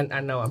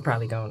I know I'm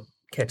probably going to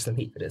catch some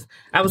heat for this.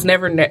 I was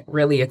never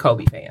really a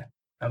Kobe fan.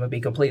 I'm going to be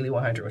completely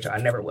 100 with you. I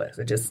never was.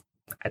 I just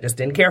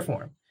didn't care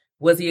for him.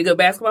 Was he a good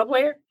basketball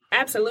player?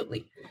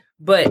 Absolutely.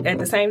 But at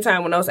the same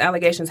time, when those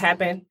allegations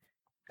happened,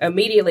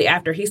 immediately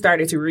after he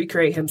started to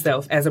recreate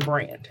himself as a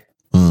brand,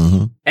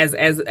 as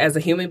a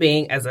human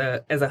being, as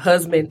a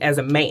husband, as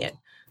a man.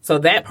 So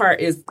that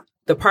part is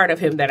the part of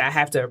him that I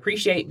have to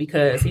appreciate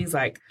because he's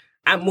like,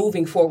 I'm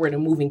moving forward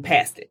and moving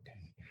past it.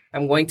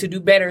 I'm going to do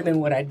better than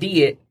what I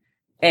did,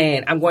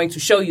 and I'm going to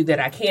show you that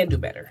I can do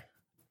better.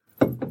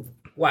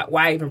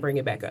 Why even bring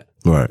it back up?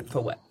 Right.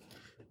 For what?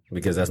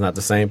 Because that's not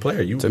the same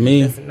player. To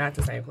me, that's not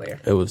the same player.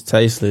 It was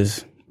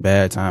tasteless,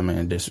 bad timing,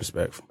 and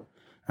disrespectful.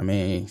 I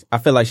mean, I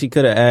feel like she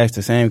could have asked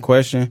the same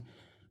question,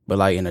 but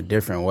like in a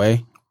different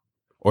way.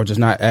 Or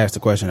just not ask the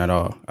question at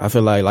all. I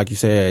feel like you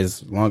said,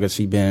 as long as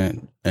she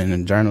been in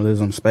the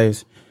journalism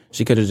space,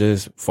 she could have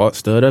just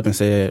stood up and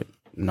said,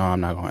 no,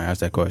 I'm not going to ask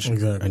that question.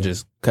 Exactly. And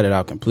just cut it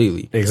out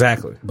completely.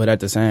 Exactly. But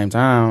at the same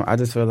time, I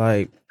just feel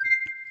like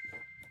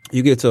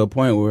you get to a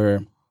point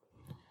where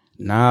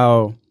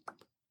now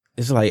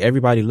it's like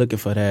everybody looking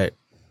for that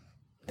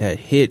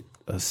hit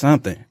or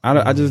something.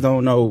 I just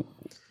don't know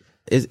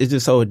it's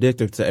just so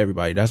addictive to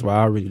everybody. That's why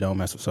I really don't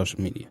mess with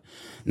social media.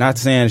 Not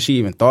saying she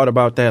even thought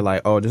about that,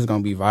 like, oh, this is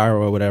gonna be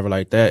viral or whatever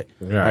like that.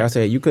 Right. Like I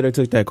said, you could have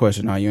took that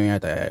question out. You ain't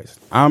have to ask.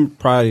 I'm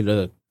probably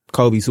the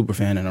Kobe super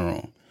fan in the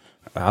room.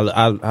 I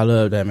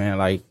love that, man.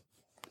 Like,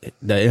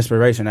 the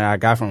inspiration that I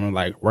got from him,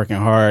 like working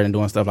hard and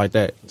doing stuff like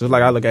that. Just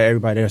like I look at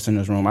everybody else in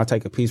this room, I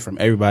take a piece from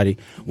everybody,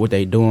 what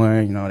they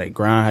doing, you know, they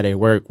grind, how they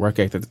work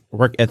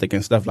ethic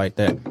and stuff like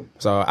that.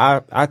 So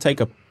I take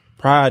a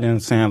pride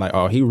in saying like,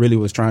 oh, he really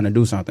was trying to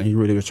do something. He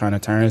really was trying to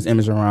turn his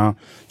image around,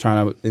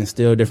 trying to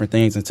instill different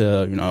things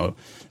into, you know,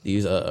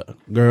 these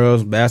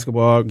girls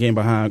basketball, getting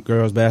behind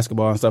girls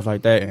basketball and stuff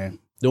like that, and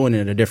doing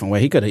it a different way.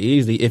 He could have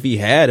easily, if he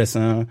had a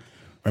son,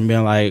 and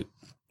been like,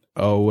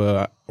 oh,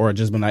 well, or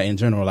just been like in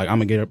general, like I'm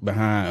gonna get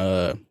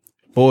behind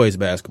boys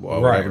basketball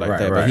or whatever like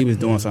that. But he was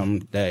doing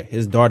something that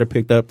his daughter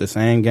picked up the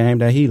same game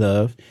that he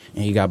loved,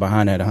 and he got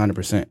behind that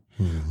 100%.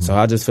 Mm-hmm. So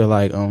I just feel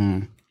like it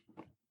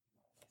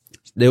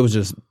was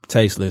just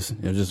tasteless.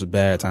 It was just a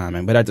bad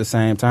timing. But at the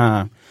same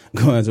time,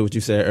 going to what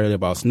you said earlier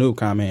about Snoop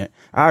comment,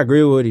 I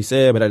agree with what he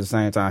said, but at the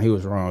same time, he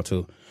was wrong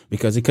too.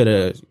 Because he could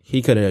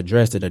have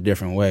addressed it a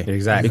different way.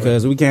 Exactly.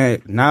 Because we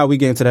get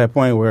to that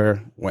point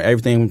where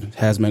everything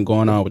has been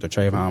going on with the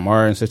Trayvon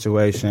Martin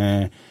situation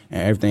and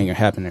everything that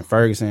happened in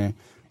Ferguson,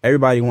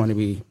 everybody wanted to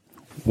be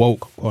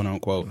woke, quote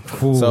unquote.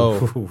 Ooh.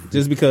 So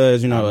just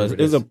because, you know, it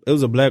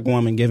was a black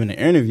woman giving an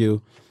interview,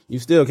 you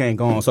still can't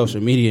go on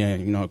social media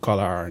and, you know, call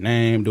her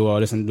name, do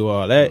all this and do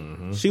all that.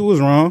 Mm-hmm. She was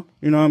wrong.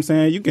 You know what I'm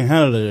saying? You can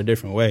handle it a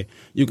different way.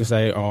 You can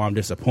say, oh, I'm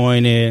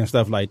disappointed and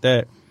stuff like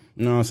that.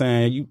 You know what I'm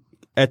saying?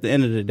 At the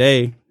end of the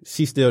day,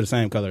 she's still the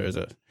same color as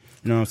us.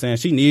 You know what I'm saying?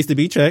 She needs to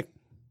be checked.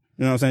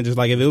 You know what I'm saying? Just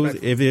like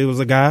if it was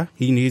a guy,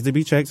 he needs to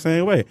be checked the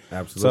same way.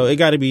 Absolutely. So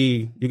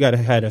you gotta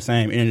have the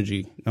same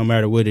energy no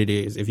matter what it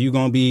is. If you're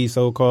gonna be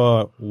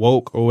so-called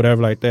woke or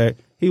whatever like that,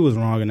 he was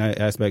wrong in that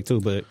aspect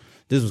too, but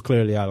this was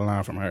clearly out of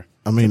line from her.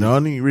 I mean, the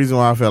only reason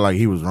why I felt like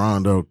he was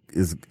wrong though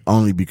is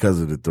only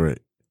because of the threat.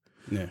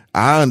 Yeah.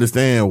 I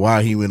understand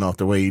why he went off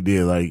the way he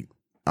did. Like,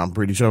 I'm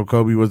pretty sure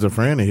Kobe was a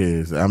friend of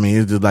his. I mean,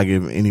 it's just like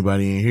if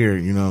anybody in here,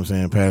 you know what I'm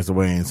saying, passed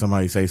away and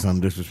somebody say something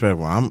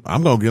disrespectful, I'm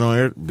going to get on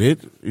air,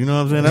 bitch. You know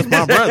what I'm saying? That's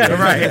my brother.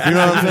 Right. You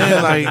know what I'm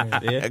saying?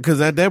 Like, because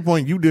at that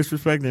point, you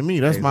disrespecting me.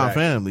 That's my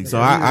family. So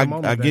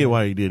I get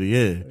why he did it,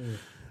 yeah.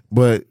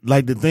 But,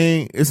 like,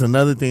 it's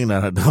another thing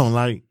that I don't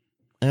like,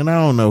 and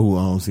I don't know who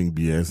owns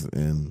CBS,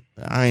 and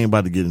I ain't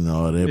about to get into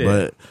all that,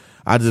 but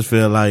I just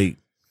feel like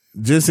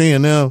just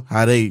seeing them,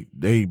 how they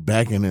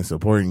backing and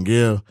supporting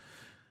Gil,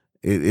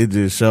 it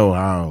just show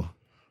how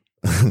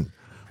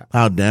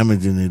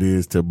damaging it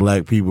is to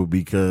black people,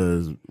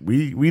 because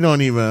we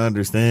don't even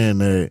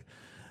understand that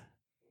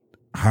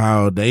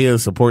how they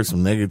support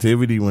some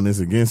negativity when it's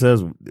against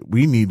us.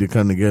 We need to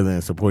come together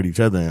and support each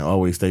other and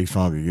always stay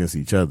strong against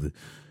each other.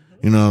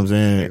 You know what I'm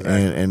saying?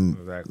 Exactly. And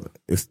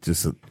it's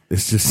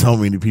just so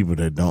many people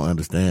that don't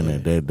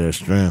understand that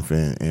strength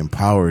and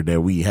power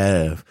that we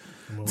have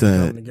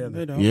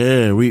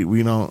to.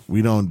 We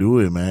don't do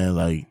it, man.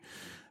 Like,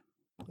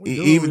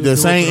 even the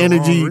same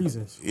energy,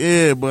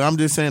 but I'm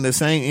just saying the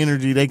same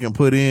energy they can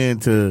put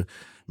into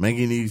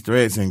making these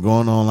threats and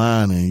going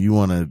online, and you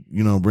want to,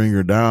 you know, bring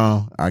her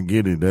down. I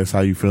get it. That's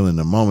how you feel in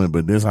the moment,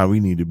 but that's how we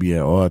need to be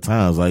at all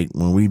times. Like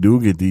when we do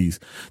get these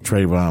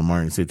Trayvon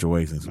Martin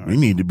situations, we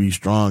need to be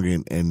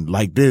strong and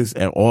like this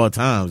at all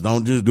times.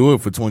 Don't just do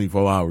it for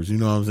 24 hours, you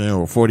know what I'm saying,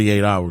 or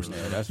 48 hours.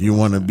 Yeah, you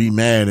want to be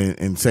mad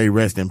and say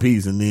rest in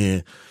peace, and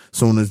then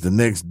soon as the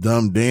next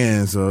dumb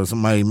dance or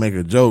somebody make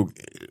a joke,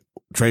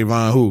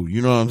 Trayvon who?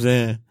 You know what I'm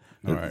saying?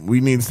 Right.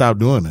 We need to stop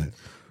doing that.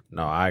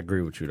 No, I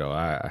agree with you though.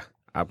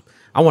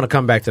 I want to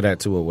come back to that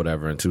too or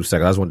whatever in 2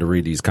 seconds. I just wanted to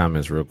read these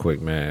comments real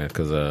quick, man,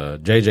 because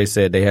JJ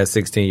said they had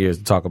 16 years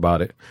to talk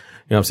about it.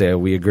 You know what I'm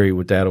saying? We agree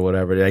with that or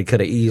whatever. They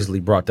could have easily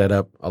brought that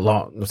up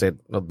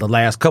the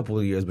last couple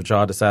of years, but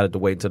y'all decided to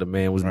wait until the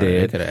man was dead.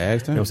 They could have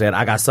asked him. You know what I'm saying?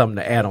 I got something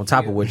to add on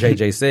top of what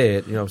JJ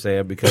said, you know what I'm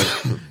saying? Because,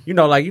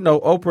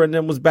 Oprah and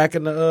them was back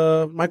in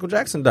the Michael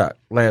Jackson doc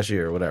last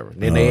year or whatever.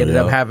 Then they ended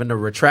up having to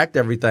retract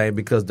everything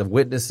because the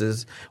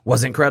witnesses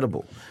wasn't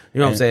credible. You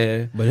know what I'm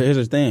saying? But here's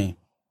the thing.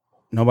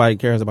 Nobody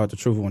cares about the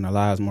truth when the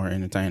lie is more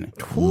entertaining.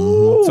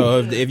 Mm-hmm. So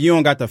if you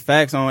don't got the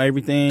facts on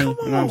everything, you know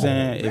what I'm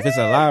saying? If it's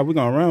a lie, we're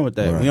going to run with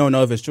that. Right. We don't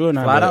know if it's true or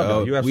not.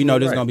 But, we know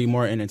this is going to be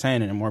more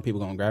entertaining and more people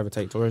going to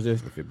gravitate towards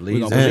this. If it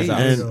bleeds.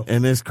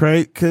 And it's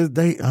crazy because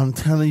I'm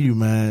telling you,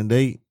 man,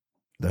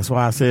 that's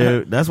why I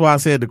said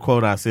the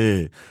quote I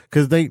said,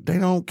 because they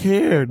don't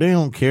care. They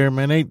don't care,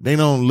 man. They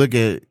don't look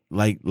at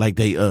like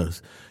they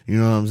us. You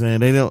know what I'm saying?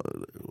 They don't.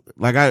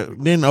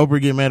 Didn't Oprah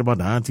get mad about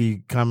the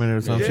auntie comment or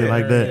some shit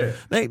like that?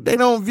 Yeah. They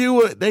don't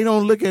view it. They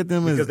don't look at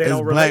them as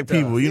black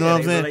people. You know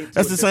what I'm saying?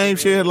 That's the same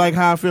shit like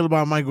how I feel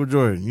about Michael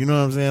Jordan. You know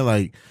what I'm saying?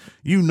 Like,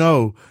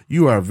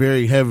 you are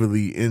very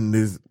heavily in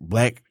this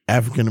black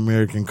African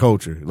American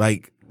culture.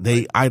 Like,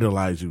 they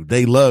idolize you.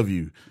 They love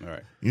you. All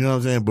right. You know what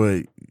I'm saying?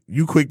 But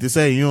you quick to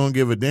say you don't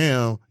give a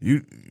damn,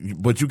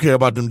 but you care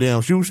about them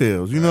damn shoe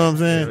shells. You know what I'm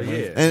saying?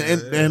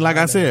 Yeah. And like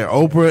I said,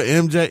 Oprah,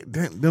 MJ,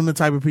 them the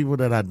type of people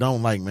that I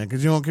don't like, man,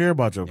 because you don't care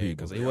about your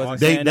people.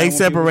 They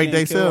separate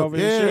themselves.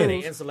 Yeah, they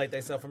insulate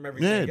themselves from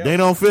everything else. They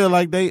don't feel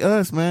like they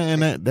us,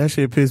 man, and that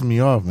shit pissed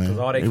me off, man. Because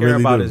all they care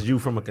really about do. is you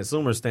from a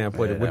consumer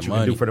standpoint and what that you can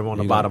do money. for them on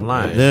the You bottom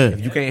gonna- line. Yeah.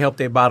 If you can't help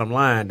their bottom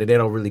line, then they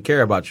don't really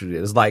care about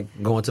you. It's like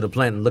going to the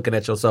plant and looking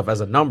at yourself as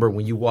a number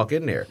when you walk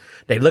in there.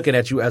 They looking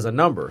at you as a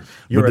number.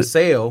 You're a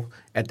sale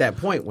at that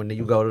point when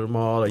you go to the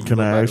mall. Or you Can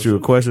go I back ask to you a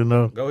the- question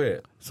though? Go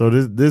ahead. So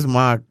this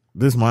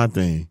my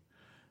thing.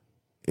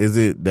 Is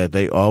it that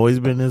they always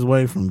been this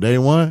way from day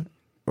one,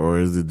 or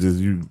is it just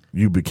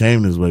you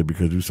became this way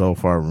because you so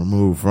far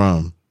removed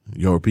from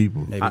your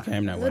people? They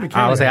became that way.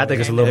 I would say I think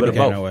it's a little They bit of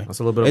became that way. both. It's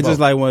a little bit of It's both.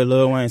 just like what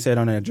Lil Wayne said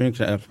on that Drink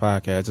Champs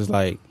podcast. It's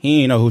like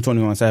he didn't know who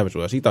 21 Savage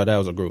was. He thought that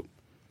was a group.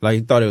 Like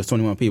he thought it was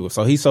 21 people.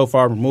 So he's so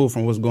far removed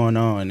from what's going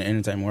on in the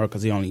entertainment world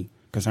because he only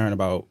concerned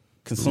about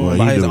consuming Well,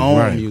 by he his do. own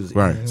Right, music.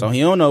 right. So he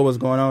don't know what's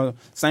going on.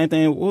 Same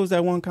thing. What was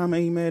that one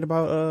comment he made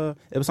about?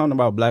 It was something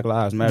about Black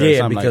Lives Matter. Yeah, or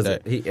something because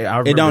like that. I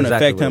remember It don't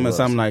exactly affect what him it or was.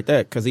 something like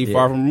that because he's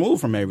far removed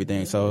from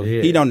everything. So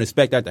Yeah. he don't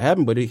expect that to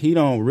happen, but he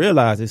don't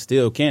realize it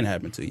still can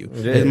happen to you.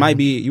 Yeah. It might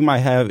be you might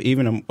have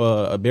even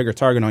a bigger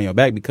target on your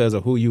back because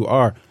of who you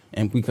are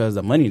and because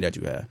of the money that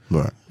you have.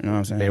 Right. You know what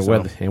I'm saying? And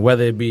So-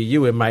 whether it be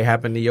you, it might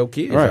happen to your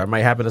kids, Right. or it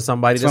might happen to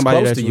somebody that's Somebody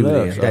close that to you you.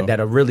 love, Then, so.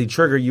 that'll really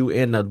trigger you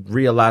into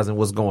realizing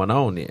what's going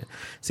on. Then,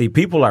 see,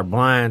 people are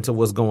blind to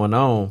what's going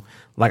on.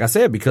 Like I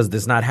said, because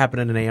it's not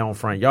happening in their own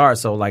front yard.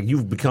 So, like,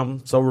 you've become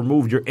so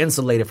removed, you're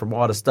insulated from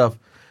all the stuff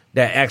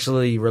that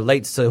actually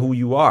relates to who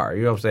you are.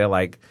 You know what I'm saying?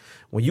 Like,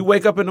 when you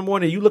wake up in the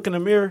morning, you look in the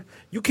mirror,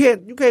 you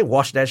can't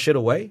wash that shit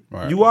away.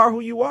 Right. You are who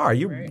you are.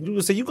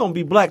 You say you're gonna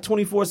be black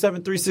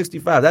 24/7,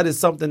 365. That is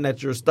something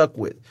that you're stuck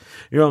with.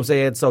 You know what I'm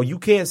saying? So you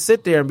can't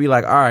sit there and be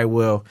like, all right,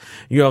 well,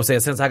 you know what I'm saying,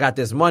 since I got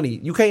this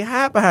money, you can't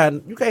hide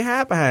behind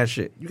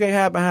shit. You can't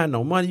hide behind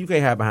no money, you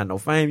can't hide behind no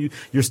fame.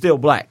 You're still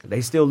black.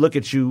 They still look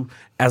at you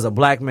as a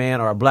black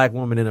man or a black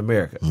woman in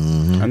America.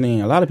 I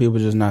mean, a lot of people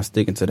just not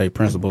sticking to their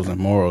principles and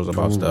morals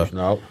about stuff.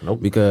 Nope.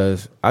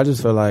 Because I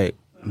just feel like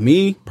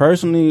me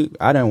personally,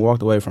 I done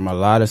walked away from a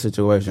lot of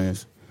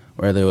situations,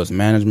 whether it was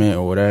management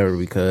or whatever,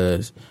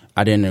 because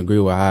I didn't agree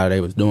with how they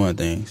was doing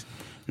things.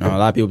 You know, a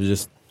lot of people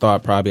just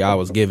thought probably I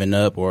was giving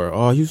up or,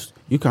 oh,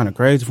 you kind of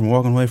crazy from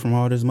walking away from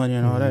all this money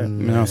and all that. You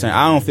know what I'm saying?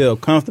 I don't feel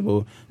comfortable.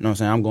 You know what I'm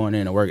saying? I'm going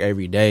in to work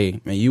every day,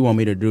 and you want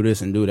me to do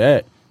this and do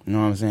that. You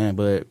know what I'm saying?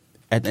 But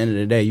at the end of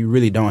the day, you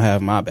really don't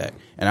have my back.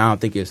 And I don't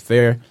think it's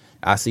fair.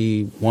 I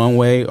see one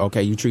way,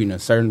 okay, you treating a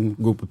certain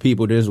group of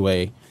people this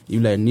way. You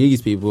letting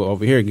these people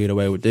over here get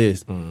away with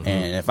this. And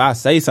if I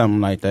say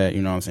something like that,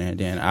 you know what I'm saying,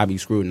 then I be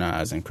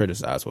scrutinized and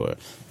criticized for it.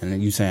 And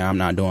then you saying I'm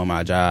not doing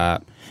my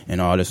job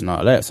and all this and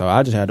all that. So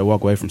I just had to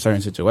walk away from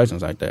certain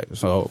situations like that.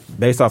 So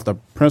based off the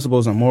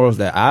principles and morals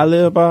that I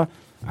live by,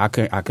 I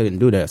couldn't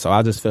do that. So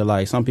I just feel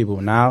like some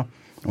people now,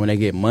 when they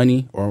get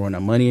money or when the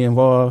money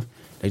involved,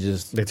 they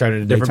turn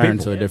into different people.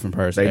 into a different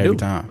person They every do.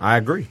 time. I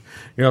agree.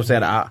 You know what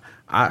I'm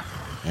saying?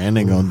 And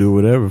they gonna do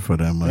whatever for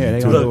that money. Yeah, they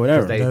too. gonna do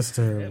whatever. That's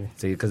terrible.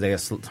 See, because I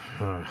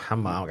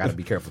got to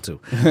be careful too.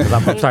 'Cause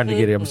I'm starting to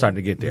get it. I'm starting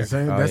to get there.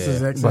 That's the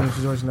exact same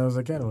situation that was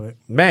at Cadillac.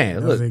 Man,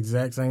 That look, was the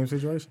exact same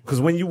situation.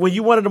 because when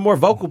you one of the more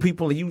vocal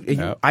people and you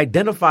Yep.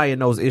 identify in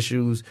those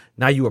issues,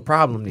 now you a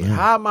problem. Then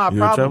how am I a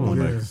You're a problem?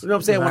 troublemaker. You know what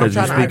I'm saying? When I'm Because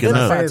you're trying to speaking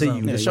up. identify to you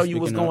Yeah, to you're show you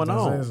what's speaking up. going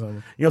on. Saying something. You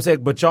know what I'm saying?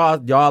 But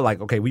y'all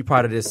like, okay, we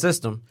part of this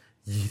system.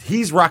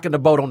 He's rocking the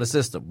boat on the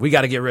system. We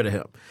got to get rid of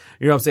him.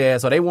 You know what I'm saying?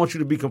 So they want you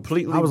to be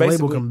completely. I was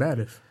basically, labeled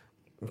combative.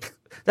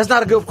 That's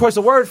not a good, of course,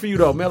 a word for you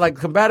though, man. Like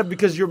combative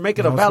because you're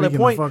making a No, valid speaking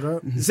point. the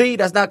fuck up. See,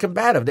 that's not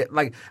combative.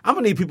 Like I'm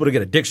gonna need people to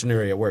get a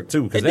dictionary at work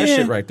too, because And that then,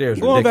 shit right there is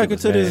going back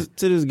ridiculous,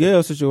 into this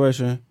Gayle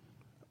situation.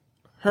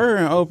 Her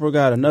and Oprah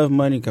got enough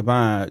money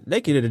combined.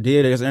 They could have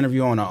did this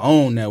interview on their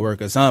own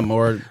network or something,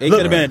 or it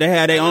could have been they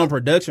had their own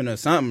production or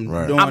something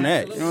doing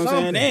that. You know what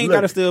I'm saying? They ain't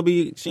got to still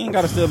be. She ain't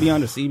got to still be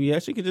under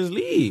CBS. She could just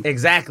leave.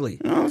 Exactly.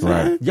 You know what I'm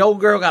saying? Right. Yo,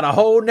 girl got a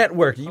whole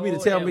network. You mean to Whole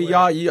tell me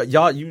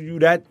network. you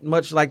that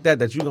much like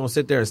that you gonna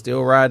sit there and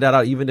still ride that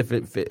out, even if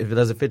it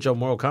doesn't fit your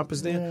moral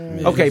compass? Then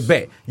okay,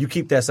 bet you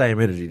keep that same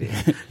energy.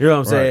 Then you know what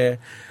I'm saying.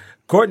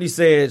 Courtney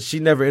said she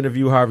never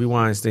interviewed Harvey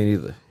Weinstein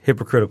either.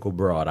 Hypocritical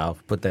broad. I'll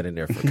put that in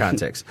there for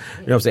context.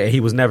 You know what I'm saying?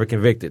 He was never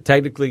convicted.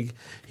 Technically,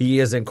 he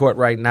is in court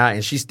right now,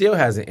 and she still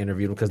hasn't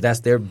interviewed him because that's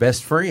their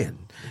best friend.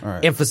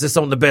 Right. Emphasis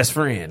on the best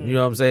friend. You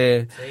know what I'm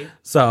saying? See?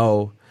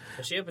 So,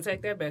 But she'll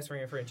protect that best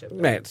friend friendship.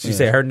 man, she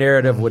said her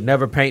narrative would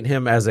never paint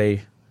him as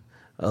a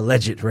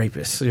alleged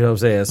rapist. You know what I'm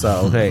saying?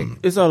 So, hey.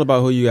 It's all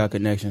about who you got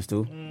connections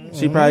to.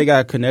 She probably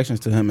got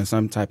connections to him in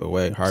some type of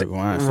way, Harvey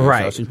Weinstein.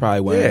 Right. So she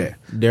probably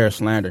wouldn't dare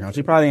slander him.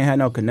 She probably ain't had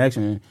no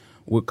connection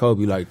with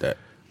Kobe like that.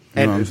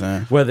 You know what I'm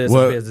saying? Whether it's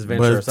a business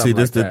venture or But something see,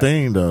 that's like the that.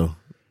 thing, though.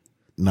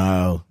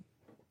 Now,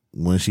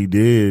 when she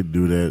did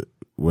do that,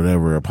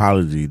 whatever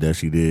apology that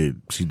she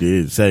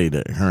did say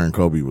that her and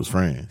Kobe was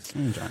friends.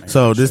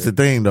 So this the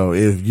thing, though.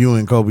 If you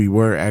and Kobe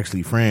were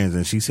actually friends,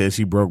 and she said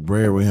she broke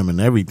bread with him and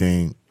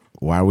everything,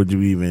 why would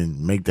you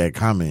even make that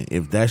comment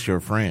if that's your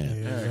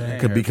friend?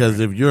 Because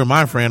if you're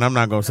my friend, I'm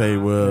not gonna say,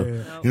 well, you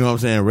know what I'm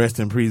saying, rest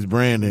in peace,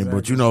 Brandon.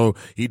 But you know,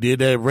 he did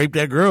that, raped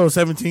that girl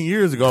 17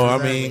 years ago. I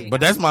mean,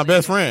 but that's my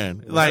best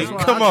friend. Like,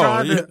 come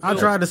on. I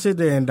tried to sit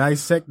there and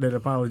dissect that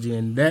apology,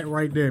 and that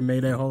right there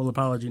made that whole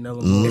apology null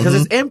and void. Because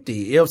it's empty.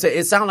 You know what I'm saying?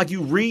 It sounds like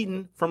you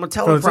reading from a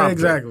teleprompter.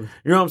 Exactly.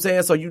 You know what I'm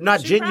saying? So you're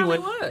not She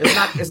genuine. probably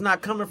was. It's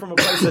not coming from a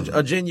place of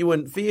a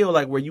genuine feel,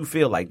 like where you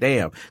feel like,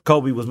 damn,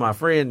 Kobe was my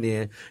friend then. You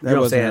know what I'm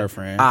wasn't saying? her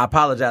friend. I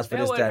apologize for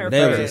That this, wasn't that, her and They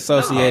the was friend. third.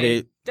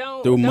 associated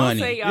Don't through say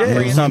money, y'all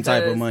friends some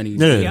type of because money,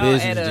 Yeah. y'all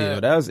business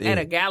deal. That was at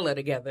a it. gala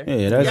together.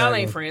 Yeah, that's y'all it.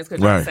 ain't friends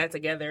because Right. y'all sat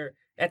together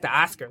at the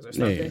Oscars or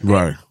something.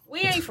 Right. We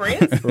ain't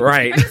friends.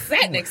 Right. I just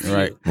sat next to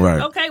Right. you.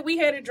 Right. Okay, we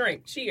had a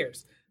drink.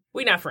 Cheers.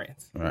 We not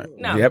friends. Right.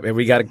 No. Yep, and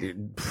we got to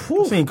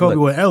I seen Kobe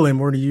with Ellen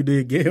more than you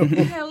did Gail.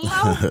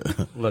 Hello.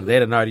 look. They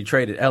done already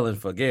traded Ellen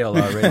for Gail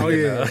already. Oh,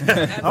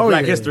 yeah. Oh, Oh,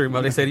 Black yeah. History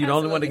Month. They said you're the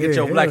only one to get Yeah,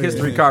 your Black hell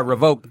History yeah. card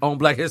revoked on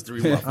Black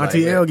History Month.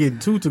 Auntie Like, L getting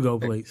 2 to-go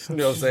plates. you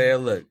know what I'm saying?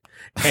 Look,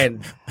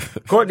 and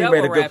Courtney Double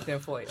made a wrapped good. in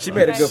foil. She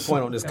made a Okay? good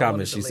point on this Don't comment.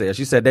 want She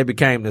to said, they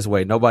became this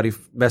way. Nobody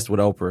messed with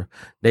Oprah.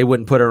 They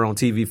wouldn't put her on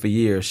TV for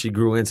years. She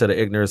grew into the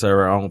ignorance of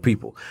her own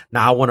people.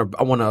 Now I want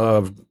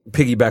to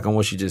piggyback on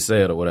what she just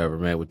said or whatever,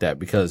 man, with that,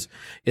 because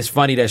it's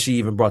funny that she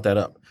even brought that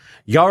up.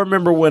 Y'all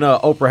remember when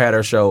Oprah had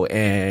her show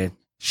and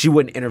she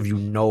wouldn't interview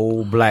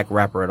no black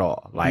rapper at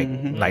all. Like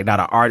not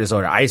an artist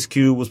or Ice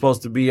Cube was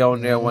supposed to be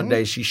on there one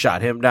day. She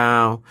shot him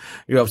down.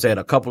 You know what I'm saying?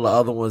 A couple of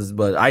other ones,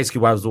 but Ice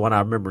Cube was the one I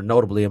remember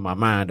notably in my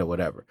mind or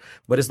whatever.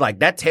 But it's like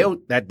that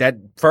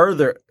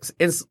further,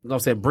 you know what I'm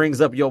saying, brings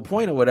up your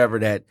point or whatever,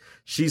 that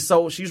she's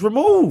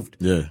removed.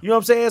 Yeah. You know what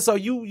I'm saying? So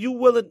you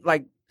willing,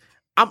 like,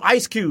 I'm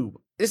Ice Cube.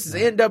 This is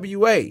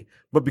NWA.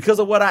 But because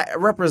of what I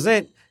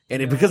represent,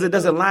 and because it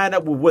doesn't line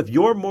up with what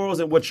your morals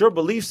and what your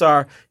beliefs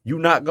are, you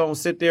not going to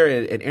sit there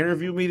and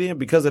interview me then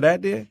because of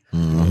that then?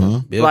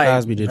 Bill Like-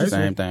 Cosby did the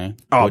same thing.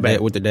 Oh, with,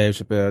 man. with the Dave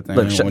Chappelle thing.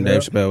 Look, When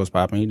Dave Chappelle was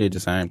popping, he did the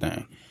same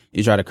thing.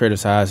 You try to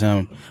criticize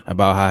him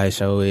about how his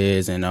show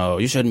is, and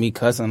you shouldn't be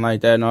cussing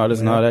like that and all this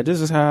and all that.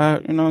 This is how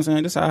you know what I'm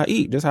saying. This is how I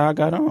eat. This is how I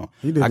got on.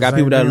 He did I the got same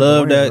people that thing with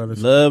love Wayans that,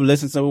 Brothers.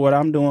 listen to what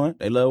I'm doing.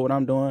 They love what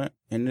I'm doing,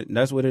 and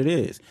that's what it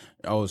is.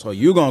 Oh, so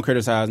you gonna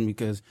criticize me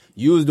because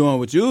you was doing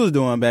what you was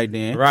doing back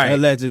then, Right.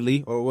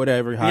 allegedly or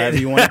whatever, however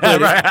you want to put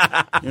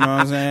it. You know what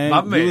I'm saying? My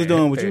You was man.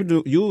 doing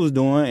what you was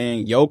doing,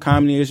 and your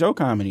comedy is your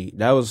comedy.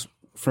 That was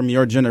from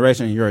your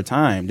generation, your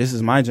time. This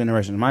is my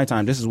generation, my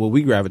time. This is what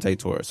we gravitate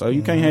towards. So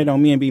you can't hate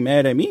on me and be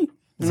mad at me.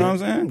 You know what I'm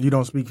saying? You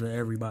don't speak for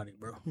everybody,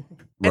 bro.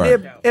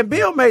 And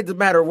Bill made the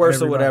matter worse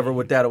Everybody. or whatever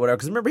with that or whatever.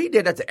 Because remember, he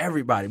did that to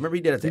everybody. Remember,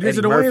 he did that to He did Eddie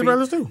to the Murphy. Wayans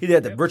Brothers, too. He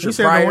did that to Richard He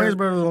said Pryor. the Wayans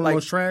Brothers are one of the Like,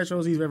 most trash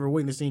shows he's ever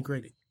witnessed, seen,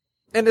 created.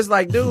 and it's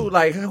like, dude,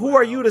 like, who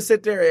are you to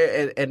sit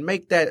there and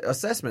make that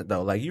assessment,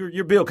 though? Like,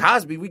 you're Bill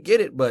Cosby. We get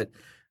it. But,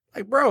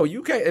 like, bro,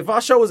 you can't. If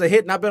our show was a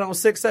hit and I've been on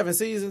 6-7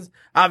 seasons,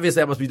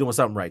 obviously I must be doing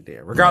something right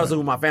there. Regardless of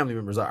who my family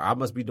members are, I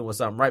must be doing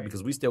something right,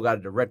 because we still got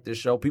to direct this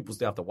show. People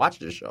still have to watch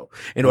this show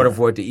in order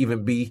for it to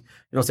even be, you know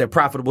what I'm saying,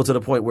 profitable to the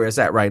point where it's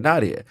at right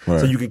now there. Right.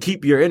 So you can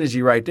keep your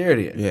energy right there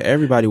then. Yeah,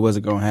 everybody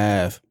wasn't gonna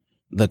have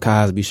the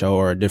Cosby Show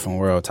or a different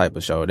world type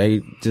of show.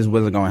 They just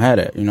wasn't gonna have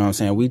that. You know what I'm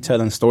saying? We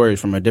telling stories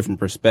from a different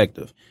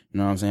perspective. You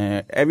know what I'm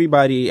saying?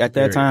 Everybody at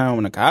that time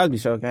when the Cosby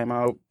Show came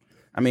out,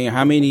 I mean,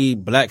 how many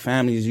black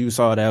families you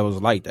saw that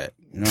was like that?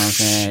 You know what I'm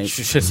saying?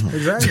 Exactly.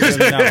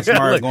 That was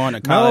smart, going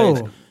to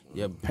college. No.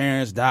 Your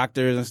parents,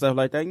 doctors, and stuff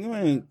like that. You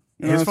ain't.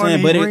 You know It's what I'm funny saying?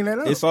 you But bring that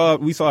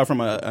up. we saw it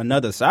from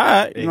another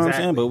side. You know what I'm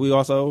saying? Exactly. But we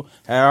also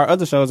had our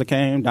other shows that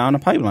came down the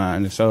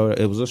pipeline. So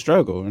it was a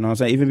struggle. You know what I'm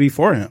saying? Even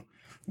before him.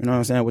 You know what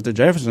I'm saying? With the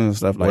Jeffersons and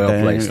stuff like Well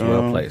that. placed, And,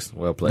 well placed,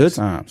 well Good placed.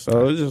 time.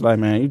 So it's just like,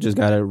 man, you just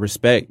gotta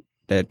respect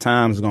that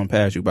time's gonna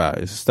pass you by.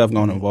 It's stuff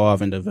gonna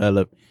evolve and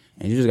develop,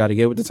 and you just gotta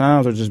get with the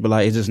times, or just be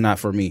like, it's just not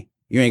for me.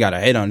 You ain't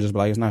gotta hate on it, just be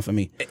like, it's not for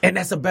me. And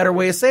that's a better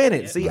way of saying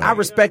it. See, I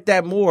respect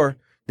that more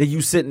than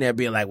you sitting there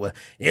being like, well,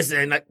 it's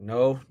like,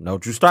 no,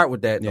 you start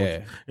with that. Don't Yeah. you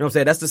know what I'm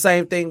saying? That's the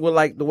same thing with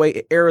like the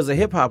way eras of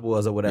hip hop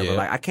was or whatever. Yeah.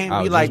 Like, I can't I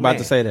be was like, just about man,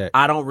 to say that.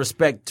 I don't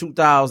respect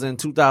 2000,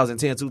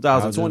 2010, I was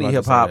 2020 just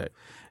hip about to hop. say that.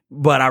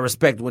 But I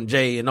respect when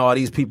Jay and all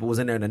these people was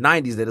in there in the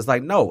 90s. That it's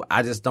like, no,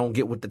 I just don't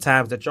get with the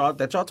times that y'all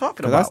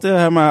talking Cause about. I still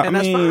have my, and I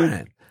that's mean,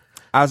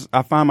 fine.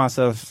 I find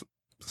myself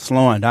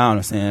slowing down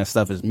and saying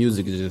stuff is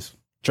music is just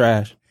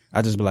trash.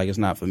 I just be like, it's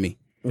not for me.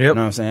 Yep. You know what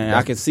I'm saying?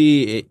 I can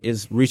see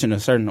it's reaching a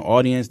certain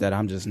audience that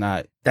I'm just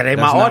not. That ain't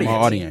that's my not audience. my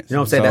audience. You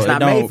know what I'm saying? So That's it not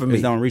don't- made for me.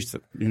 It don't reach.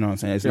 You know what I'm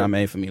saying? It's not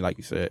made for me, like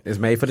you said. It's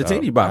made for the So,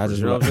 teeny I boppers. just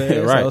You know what I'm like-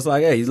 saying? right. So it's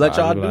like, hey, let I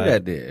y'all just do like-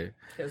 that there.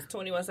 Because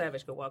 21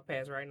 Savage could walk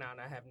past right now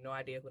and I have no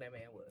idea who that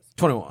man was.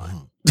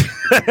 21.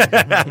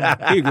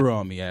 He grew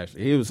on me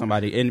actually. He was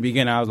somebody in the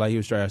beginning. I was like, he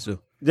was trash too.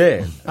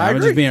 Yeah, I I'm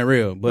agree. just being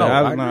real, but No, I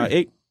I was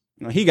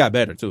agree. he got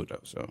better too though.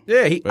 So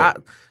Yeah,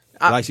 But-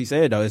 I- like she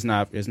said though, it's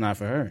not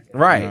for her.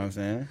 Right. You know what I'm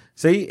saying?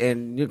 See,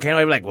 and you can't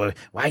be like, well,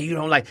 why you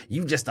don't like,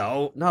 you just the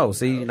old. No,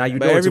 see, now you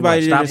But doing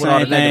everybody too much. did Stop the with all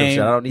the same negative thing.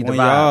 shit. I don't need the When vibes.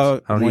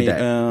 y'all- I don't need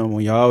that.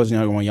 When y'all was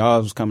younger, when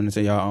y'all was coming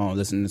into y'all own,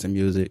 listening to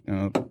music,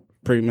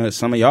 pretty much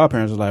some of y'all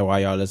parents was like, why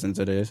y'all listen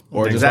to this?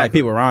 Or just like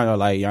people around y'all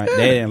like,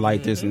 they didn't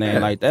like this and they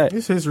didn't like that.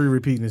 It's history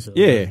repeating itself.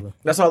 Yeah.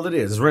 That's all it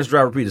is. It's rinse,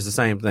 dry, repeat. It's the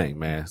same thing,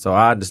 man. So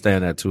I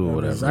understand that too or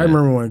whatever. I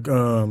remember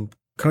when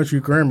Country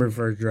Grammar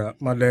first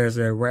dropped, my dad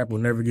said rap will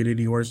never get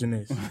any worse than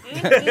this.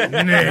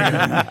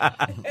 Nigga.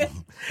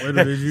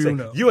 Little did you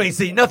know. You ain't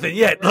seen nothing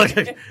yet. Look,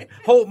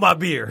 hold my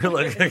beer.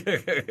 Look.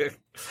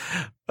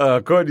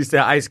 Courtney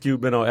said Ice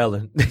Cube been on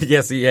Ellen.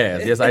 Yes, he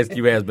has. Yes, Ice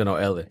Cube has been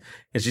on Ellen.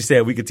 And she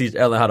said we could teach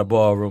Ellen how to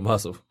ballroom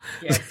hustle.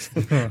 Yes.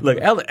 Look,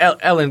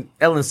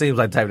 Ellen seems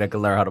like the type that could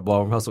learn how to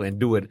ballroom hustle and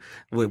do it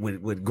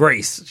with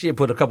grace. She'd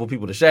put a couple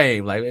people to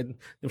shame. Like,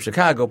 them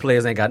Chicago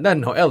players ain't got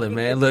nothing on Ellen,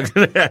 man. Look.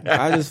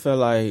 I just feel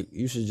like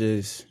you should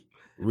just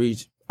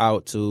reach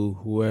out to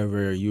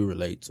whoever you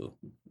relate to.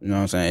 You know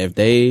what I'm saying? If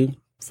they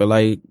feel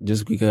like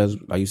just because,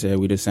 like you said,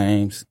 we the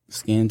same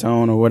skin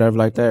tone or whatever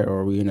like that,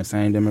 or we in the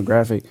same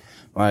demographic,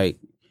 like,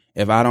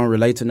 if I don't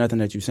relate to nothing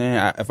that you're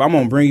saying, if I'm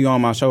going to bring you on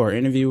my show or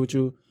interview with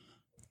you,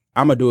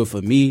 I'm going to do it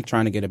for me,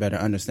 trying to get a better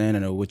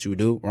understanding of what you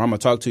do. Or I'm going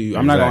to talk to you.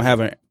 I'm not going to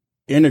have an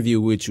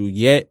interview with you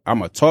yet. I'm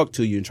going to talk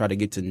to you and try to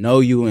get to know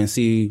you and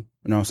see, you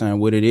know what I'm saying,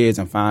 what it is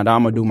and find out.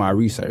 I'm going to do my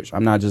research.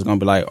 I'm not just going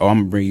to be like, oh, I'm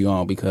going to bring you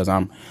on because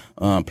I'm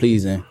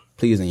pleasing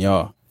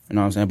y'all. You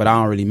know what I'm saying? But I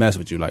don't really mess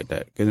with you like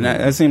that. Because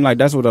that seems like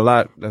that's what a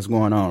lot that's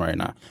going on right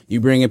now. You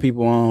bringing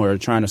people on or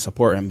trying to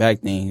support and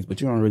back things,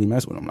 but you don't really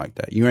mess with them like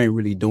that. You ain't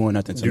really doing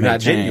nothing to You're make not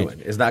genuine.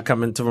 change. It's not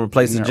coming to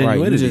replace the Right.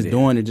 genuinity. You're just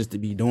doing it just to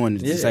be doing it,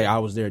 to say I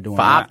was there doing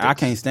it. I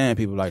can't stand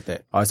people like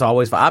that. Oh, it's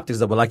always for optics,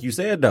 though. But like you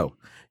said, though,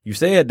 you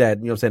said that,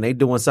 you know what I'm saying, they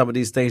doing some of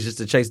these things just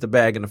to chase the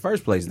bag in the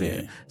first place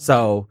then. Yeah.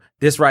 So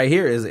this right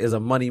here is a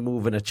money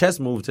move and a chess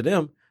move to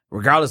them,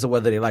 regardless of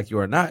whether they like you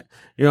or not.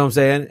 You know what I'm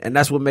saying? And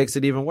that's what makes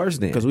it even worse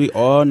then. Because we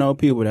all know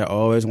people that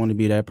always want to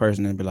be that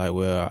person and be like,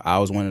 well, I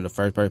was one of the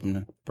first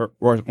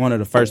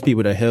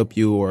people to help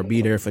you or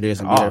be there for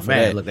this and be there for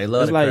that. Look, they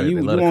love it's the like credit.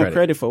 you want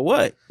credit for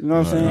what? You know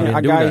what I'm saying?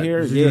 I got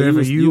here. Yeah,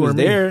 you was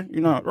there.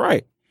 You know,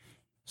 right.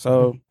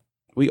 So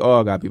we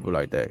all got people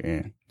like that.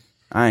 And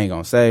I ain't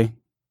going to say,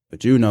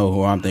 but you know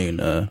who I'm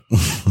thinking of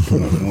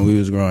when we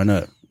was growing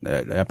up.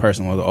 That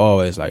person was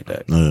always like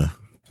that.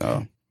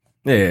 So.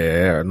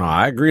 Yeah, no,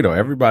 I agree though.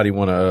 Everybody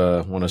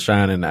wanna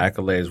shine in the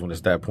accolades when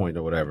it's that point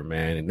or whatever,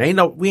 man. And they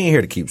know we ain't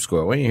here to keep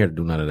score. We ain't here to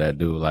do none of that,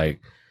 dude.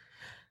 Like,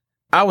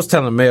 I was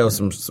telling Mel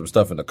some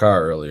stuff in the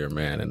car earlier,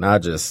 man, and I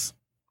just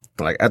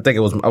I think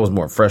I was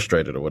more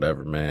frustrated or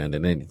whatever, man,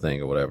 than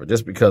anything or whatever,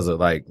 just because of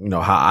like, you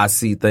know, how I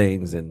see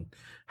things and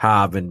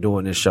how I've been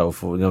doing this show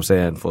for, you know what I'm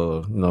saying,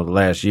 for, you know, the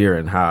last year,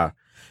 and how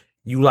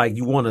you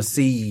want to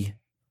see,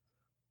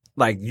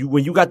 like,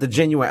 when you got the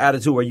genuine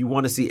attitude where you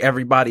want to see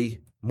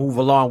everybody move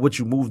along with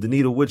you, move the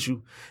needle with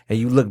you, and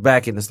you look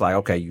back and it's like,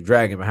 okay, you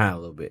dragging behind a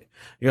little bit.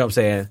 You know what I'm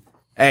saying?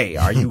 Hey,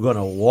 are you going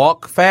to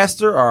walk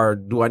faster or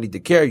do I need to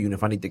carry you? And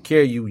if I need to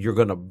carry you, you're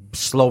going to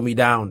slow me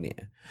down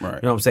then. Right.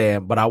 You know what I'm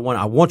saying? But I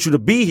want you to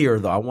be here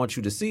though. I want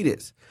you to see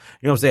this.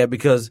 You know what I'm saying?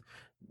 Because,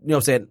 you know what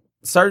I'm saying,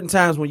 certain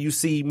times when you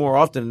see more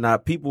often than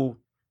not, people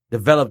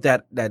develop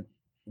that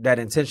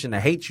intention to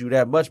hate you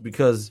that much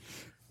because,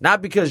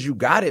 not because you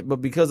got it, but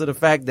because of the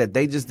fact that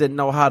they just didn't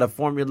know how to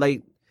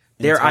formulate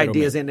their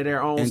ideas into their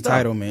own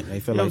entitlement. Stuff. They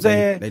feel like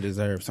they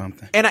deserve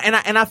something. And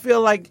I feel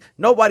like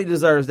nobody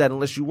deserves that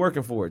unless you're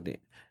working for it then.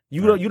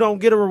 You don't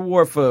get a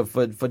reward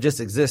for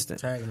just existing.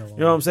 You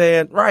know what I'm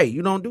saying? Right.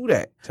 You don't do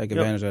that. Take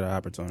advantage of the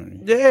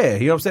opportunity. Yeah.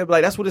 You know what I'm saying?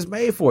 Like, that's what it's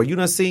made for. You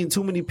done seen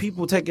too many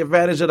people take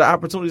advantage of the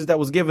opportunities that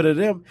was given to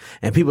them.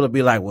 And people will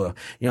be like, well,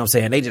 you know what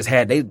I'm saying? They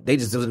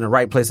just was in the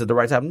right place at the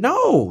right time.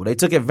 No, they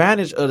took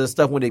advantage of the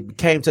stuff when it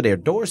came to their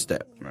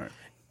doorstep. Right.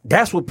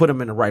 That's what put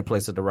them in the right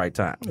place at the right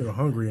time. They were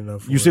hungry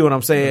enough. You see what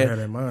I'm saying? Had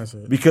that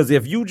mindset. Because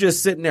if you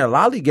just sitting there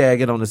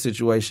lollygagging on the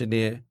situation,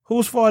 then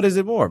whose fault is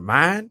it more,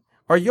 mine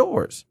or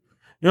yours?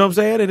 You know what I'm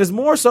saying? And it's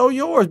more so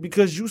yours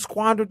because you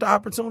squandered the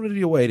opportunity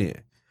away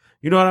then.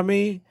 You know what I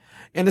mean?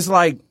 And it's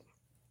like,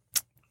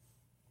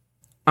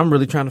 I'm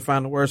really trying to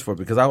find the words for it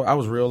because I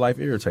was real life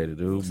irritated,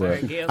 dude.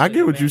 But I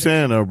get what you're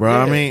saying though, bro.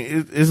 Yeah. I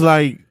mean, it's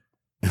like,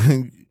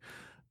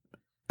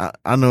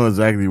 I know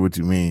exactly what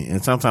you mean.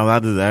 And sometimes I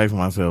just ask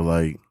myself,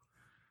 like,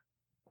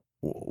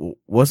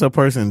 what's a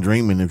person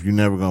dreaming if you're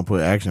never going to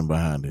put action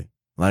behind it?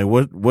 Like,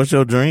 what's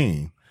your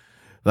dream?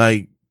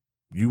 Like,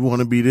 you want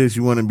to be this,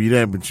 you want to be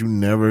that, but you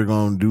never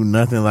going to do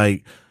nothing.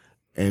 Like,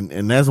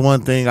 and that's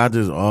one thing I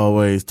just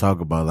always talk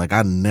about. Like,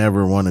 I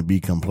never want to be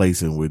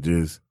complacent with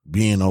just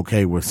being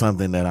okay with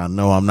something that I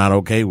know I'm not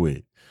okay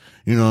with.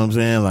 You know what I'm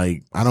saying?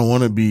 Like, I don't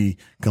want to be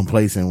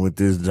complacent with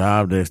this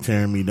job that's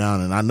tearing me down,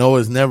 and I know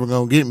it's never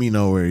going to get me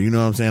nowhere. You know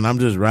what I'm saying? I'm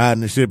just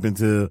riding the ship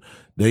until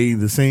they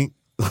either sink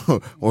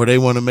or they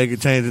want to make a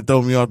change and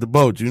throw me off the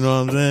boat. You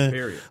know what I'm saying?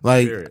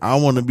 Period. I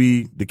want to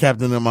be the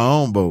captain of my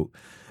own boat.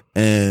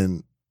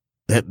 And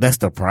that's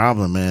the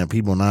problem, man.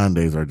 People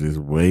nowadays are just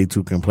way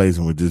too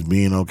complacent with just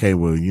being okay.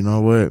 Well, you know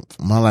what?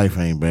 My life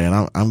ain't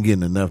bad. I'm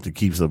getting enough to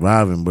keep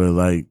surviving, but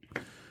like,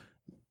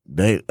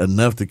 they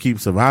enough to keep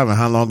surviving.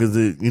 How long is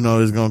it,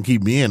 it's going to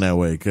keep being that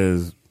way?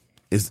 Cause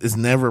it's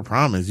never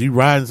promised. You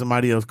riding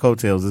somebody else's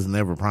coattails, it's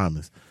never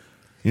promised.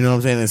 You know what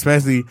I'm saying?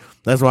 Especially,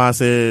 that's why I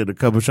said a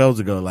couple shows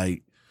ago,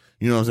 like,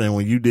 you know what I'm saying?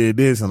 When you did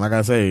this, and like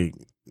I say,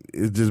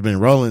 it's just been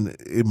rolling.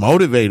 It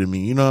motivated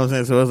me. You know what I'm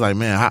saying? So it's like,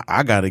 man,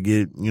 I got to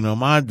get,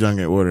 my junk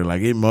in order.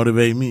 Like, it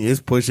motivated me.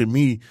 It's pushing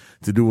me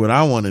to do what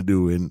I want to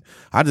do. And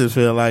I just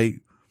feel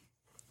like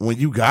when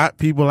you got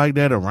people like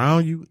that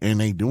around you and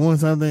they doing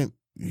something,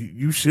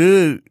 you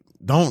should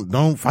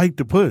don't fight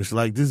the push.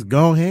 Like, just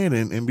go ahead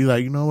and be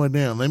like, you know what,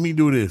 damn, let me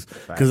do this.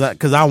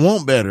 Cause I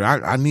want better.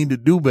 I need to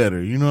do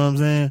better. You know what I'm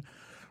saying?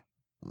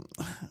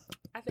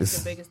 I think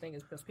the biggest thing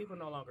is because people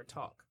no longer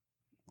talk.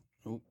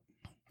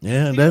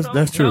 Yeah,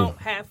 that's true.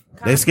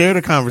 They scared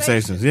of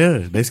conversations. Yeah,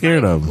 they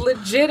scared of them.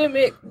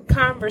 Legitimate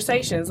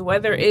conversations,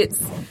 whether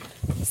it's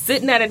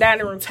sitting at a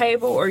dining room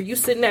table or you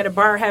sitting at a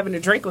bar having a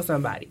drink with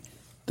somebody.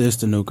 This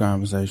the new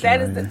conversation.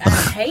 That is I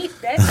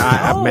hate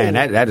that. Man,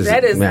 that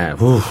is man,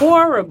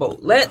 horrible.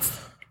 Let's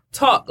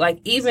talk.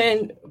 Like,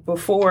 even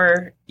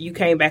before you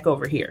came back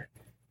over here,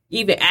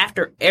 even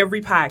after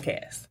every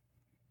podcast,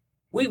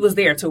 we was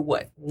there till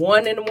what,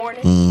 1 a.m?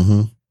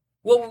 Mm-hmm.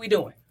 What were we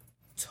doing?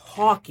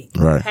 Talking,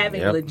 right.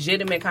 Having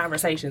legitimate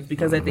conversations,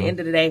 because at the end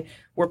of the day,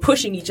 we're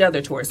pushing each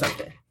other towards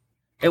something.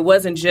 It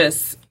wasn't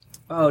just,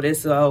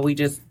 we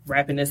just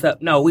wrapping this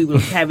up. No, we were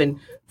having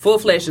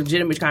full-fledged,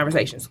 legitimate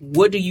conversations.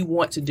 What do you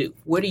want to do?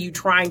 What are you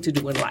trying to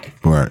do in life?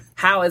 Right.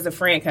 How, as a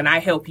friend, can I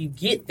help you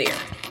get there?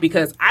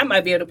 Because I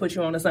might be able to put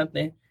you onto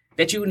something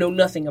that you know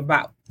nothing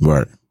about.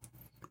 Right.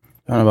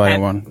 Don't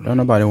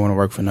nobody want to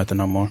work for nothing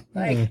no more.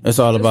 Like, it's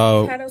all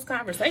about have those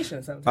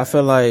conversations sometimes. I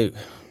feel like,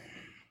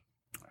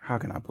 how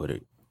can I put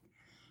it?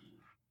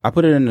 I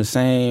put it in the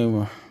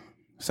same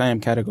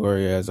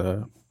category as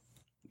a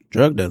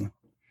drug dealer.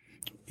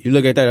 You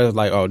look at that as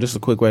like, this is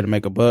a quick way to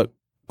make a buck,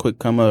 quick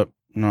come up,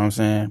 you know what I'm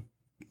saying?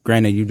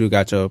 Granted, you do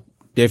got your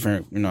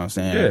different, you know what I'm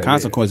saying,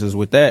 consequences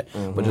with that,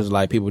 but just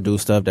like people do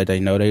stuff that they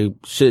know they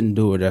shouldn't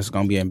do, or that's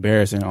going to be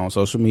embarrassing on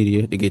social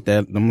media to get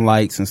them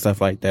likes and stuff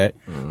like that.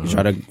 You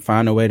try to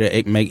find a way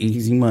to make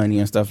easy money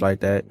and stuff like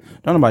that.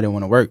 Don't nobody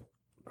want to work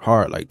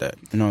hard like that,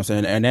 you know what I'm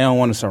saying? And they don't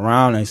want to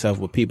surround themselves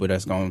with people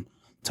that's going to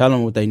tell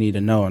them what they need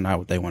to know and not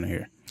what they want to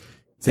hear.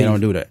 They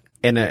don't do that.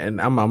 And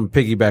I'm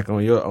piggyback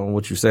on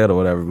what you said or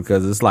whatever,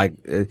 because it's like,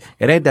 it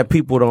ain't that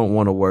people don't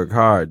want to work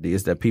hard.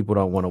 It's that people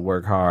don't want to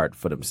work hard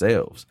for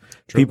themselves.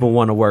 True. People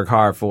want to work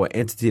hard for an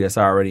entity that's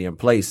already in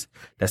place,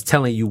 that's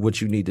telling you what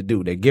you need to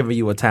do. They're giving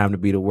you a time to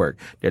be to work.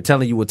 They're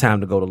telling you what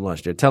time to go to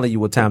lunch. They're telling you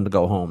what time to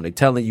go home. They're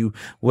telling you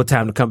what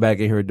time to come back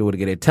in here and do it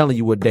again. They're telling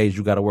you what days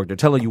you got to work. They're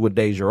telling you what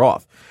days you're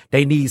off.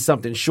 They need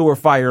something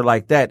surefire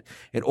like that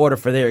in order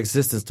for their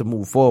existence to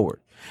move forward,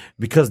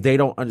 because they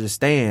don't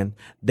understand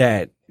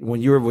that when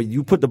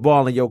you put the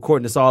ball in your court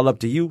and it's all up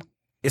to you,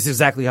 it's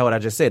exactly how I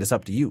just said. It's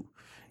up to you.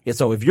 And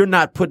so if you're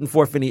not putting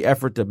forth any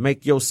effort to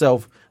make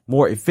yourself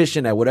more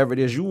efficient at whatever it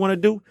is you want to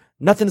do,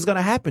 nothing's going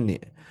to happen then.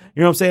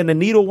 You know what I'm saying? The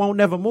needle won't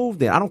never move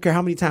then. I don't care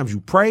how many times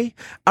you pray.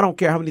 I don't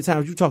care how many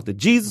times you talk to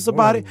Jesus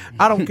about it.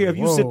 I don't care if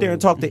you sit there and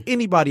talk to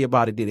anybody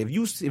about it then. If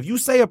you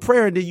say a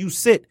prayer and then you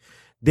sit,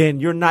 then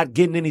you're not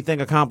getting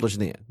anything accomplished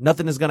then.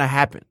 Nothing is going to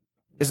happen.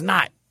 It's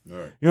not.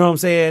 Right. You know what I'm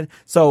saying?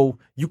 So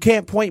you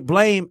can't point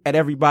blame at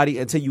everybody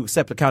until you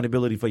accept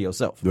accountability for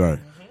yourself. Right.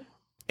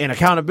 And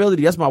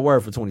accountability, that's my word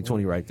for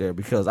 2020 right there,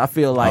 because I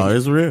feel like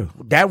it's real.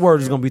 That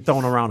word is going to be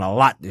thrown around a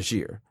lot this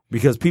year,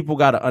 because people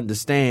got to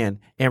understand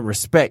and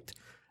respect,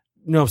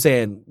 you know what I'm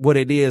saying, what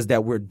it is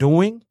that we're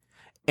doing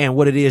and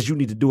what it is you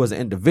need to do as an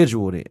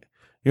individual then.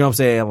 You know what I'm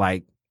saying?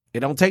 Like, it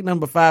don't take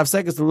nothing but 5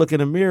 seconds to look in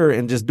the mirror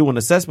and just do an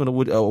assessment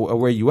of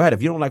where you at.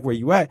 If you don't like where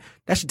you at,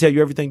 that should tell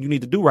you everything you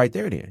need to do right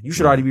there then. You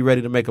should already be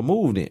ready to make a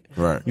move then.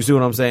 Right. You see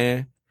what I'm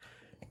saying?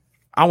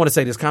 I want to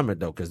say this comment,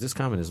 though, because this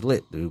comment is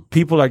lit, dude.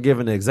 People are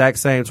given the exact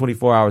same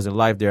 24 hours in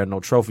life. There are no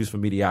trophies for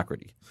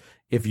mediocrity.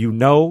 If you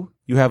know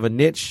you have a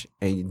niche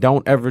and you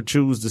don't ever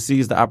choose to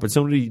seize the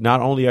opportunity,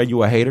 not only are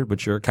you a hater,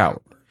 but you're a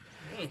coward.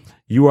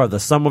 You are the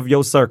sum of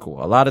your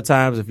circle. A lot of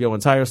times, if your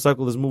entire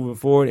circle is moving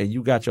forward and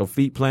you got your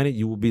feet planted,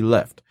 you will be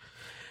left.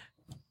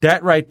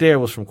 That right there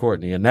was from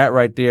Courtney, and that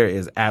right there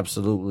is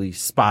absolutely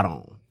spot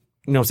on.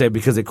 You know what I'm saying?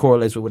 Because it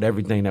correlates with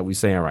everything that we're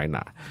saying right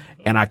now.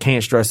 And I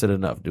can't stress it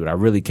enough, dude. I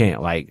really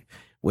can't. Like,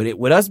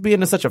 with us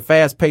being in such a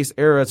fast-paced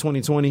era of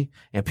 2020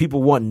 and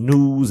people want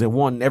news and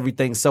wanting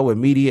everything so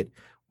immediate,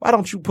 why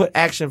don't you put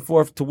action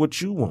forth to what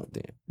you want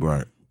then?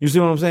 Right. You see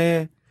what I'm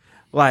saying?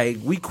 Like,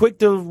 we quick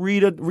to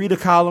read a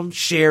column,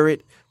 share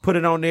it, put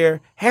it on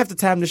there. Half the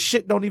time, the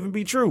shit don't even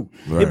be true.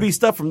 Right. It be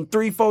stuff from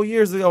 3-4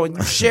 years ago, and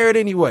you share it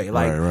anyway.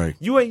 Like, right.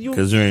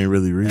 Because you ain't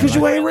really reading. Because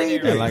you ain't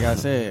reading it. Like I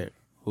said,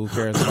 who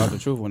cares about the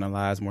truth when the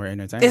lie's more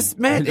entertaining? It's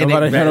man,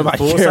 nobody care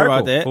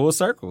about that. Full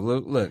circle.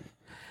 Look,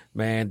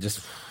 man. Just,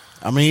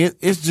 I mean,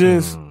 it's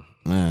just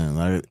man,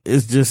 like,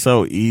 it's just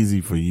so easy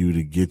for you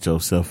to get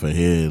yourself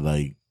ahead.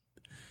 Like,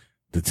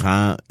 the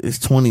time, it's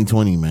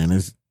 2020, man.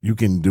 You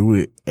can do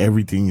it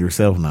everything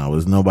yourself now.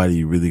 There's nobody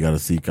you really got to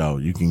seek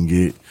out. You can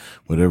get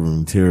whatever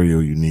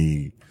material you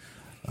need.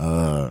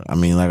 I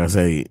mean, like I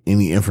say,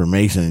 any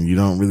information, you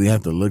don't really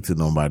have to look to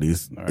nobody.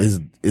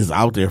 It's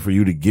out there for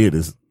you to get.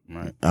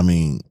 I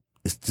mean,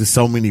 it's just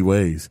so many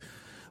ways.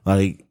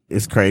 Like,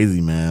 it's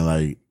crazy, man.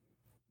 Like,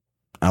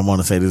 I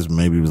want to say this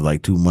maybe it was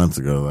like 2 months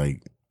ago.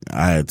 Like,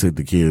 I had took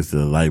the kids to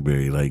the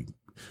library. Like,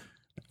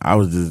 I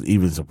was just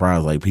even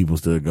surprised, like, people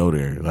still go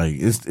there. Like,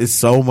 it's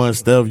so much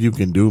stuff you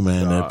can do,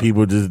 man, that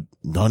people just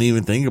don't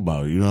even think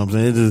about. You know what I'm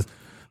saying? It's just,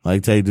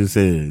 like Tay just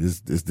said, it's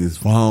this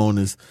phone,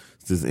 it's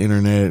this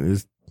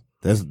internet.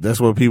 That's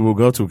what people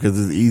go to because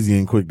it's easy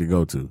and quick to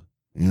go to.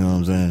 You know what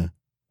I'm saying?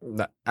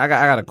 I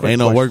got a quick Ain't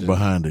no question. work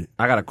behind it.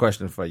 I got a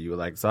question for you.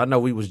 Like, so I know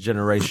we was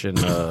generation,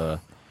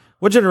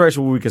 what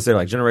generation would we consider,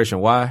 like, generation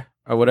Y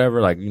or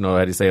whatever? Like, you know,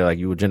 how do you say, like,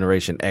 you were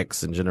generation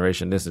X and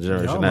generation this and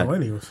generation that?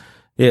 Millennials.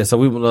 Yeah, so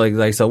we were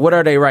like, so what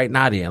are they right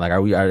now then? Like,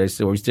 are we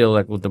still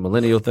like with the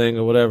millennial thing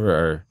or whatever?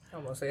 Or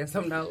I'm gonna say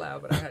something out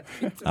loud, but I had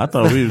to. I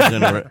thought we was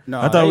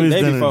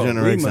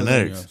Generation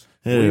X.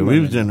 Yeah, we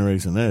was millennials.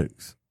 Generation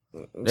X.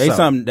 They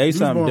something You was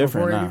born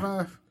different before now.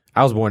 85?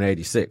 I was born in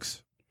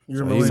 '86.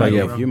 You're a So millennial.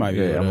 yeah, bro. you might be.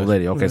 Yeah, I'm a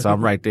millennial. Okay, so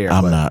I'm right there.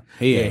 I'm but- not.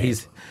 Yeah,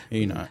 he's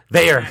He not.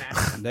 there.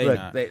 They Look,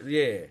 not.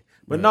 yeah.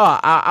 But no,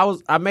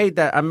 I made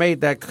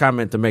that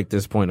comment to make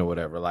this point or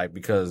whatever, like,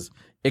 because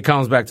it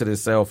comes back to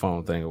this cell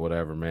phone thing or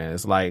whatever, man.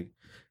 It's like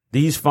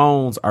these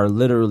phones are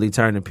literally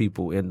turning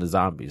people into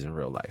zombies in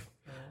real life.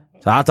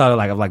 So I thought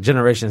like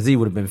Generation Z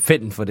would have been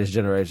fitting for this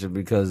generation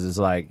because it's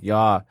like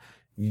y'all.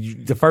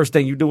 The first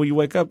thing you do when you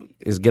wake up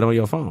is get on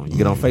your phone. You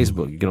get on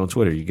Facebook, you get on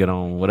Twitter, you get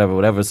on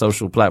whatever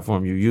social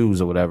platform you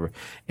use or whatever,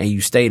 and you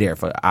stay there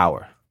for an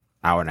hour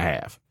and a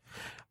half.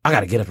 I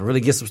got to get up and really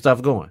get some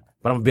stuff going.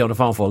 But I'm going to be on the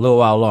phone for a little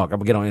while longer. I'm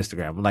going to get on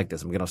Instagram. I'm like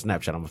this. I'm going to get on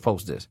Snapchat. I'm going to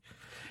post this.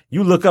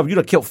 You look up, you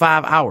done killed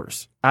 5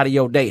 hours out of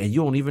your day and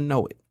you don't even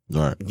know it.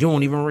 Right. You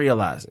don't even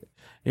realize it.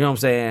 You know what I'm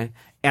saying?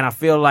 And I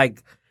feel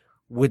like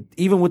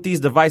even with these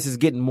devices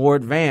getting more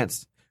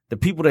advanced, the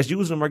people that's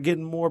using them are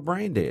getting more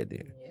brain dead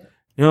then.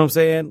 You know what I'm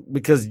saying?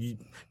 Because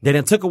they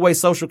done took away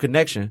social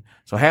connection.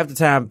 So half the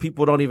time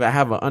people don't even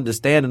have an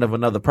understanding of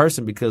another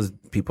person because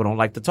people don't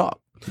like to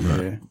talk.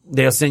 Yeah.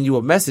 They'll send you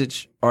a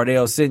message or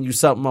they'll send you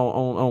something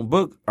on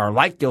book or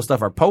like your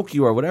stuff or poke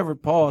you or whatever,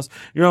 pause.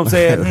 You know what I'm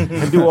saying?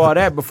 And do all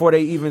that before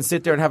they even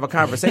sit there and have a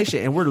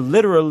conversation. And we're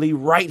literally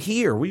right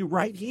here. We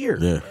right here.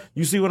 Yeah.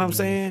 You see what I'm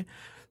saying?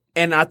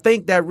 And I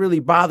think that really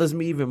bothers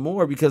me even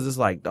more because it's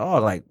like,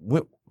 dog, like,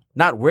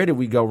 not where did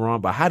we go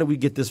wrong, but how did we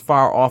get this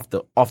far off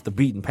the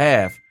beaten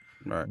path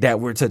that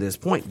we're to this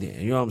point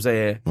then? You know what I'm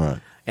saying? Right.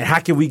 And how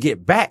can we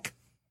get back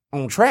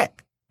on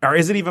track? Or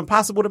is it even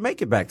possible to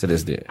make it back to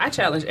this then? I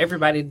challenge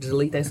everybody to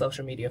delete their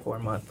social media for a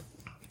month.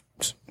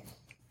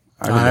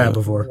 I have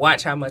before.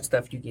 Watch how much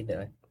stuff you get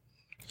done.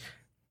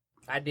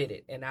 I did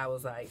it, and I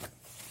was like,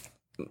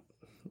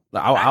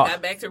 I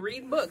got back to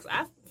reading books.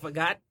 I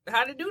forgot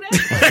how to do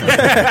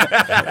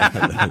that.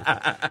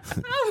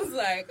 I was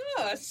like,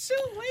 oh, shoot,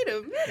 wait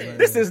a minute.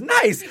 This is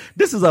nice.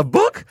 This is a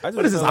book? I just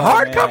What is this, a feel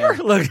like, hardcover?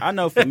 man, Look. I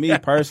know for me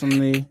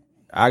personally,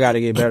 I got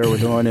to get better with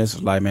doing this.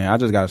 Like, man, I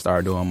just got to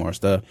start doing more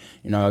stuff.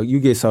 You know, you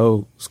get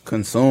so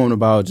consumed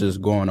about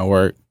just going to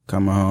work,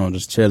 coming home,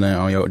 just chilling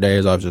on your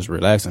days off, just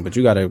relaxing. But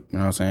you got to, you know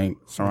what I'm saying,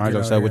 surround Get out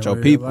yourself here with your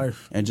and live your people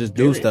life. and just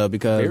do stuff.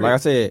 Because, like I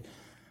said,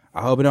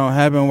 I hope it don't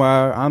happen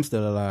while I'm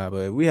still alive. But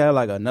if we had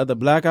like another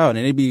blackout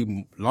and it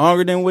be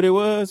longer than what it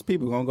was,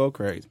 people going to go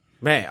crazy.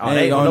 Man, They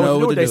they don't gonna know what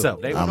to do with do.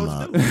 themselves. They don't know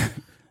what to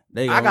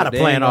do. I got a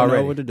plan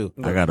already. Know what to do.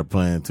 I got a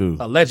plan too.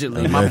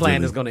 Allegedly, my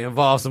plan is going to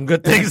involve some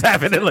good things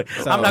happening. Look,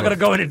 I'm not going to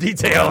go into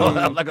detail. I'm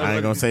not I ain't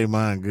gonna gonna say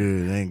mine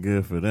good. It ain't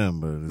good for them,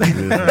 but it's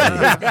good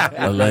for me.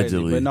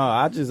 Allegedly. But no,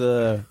 I just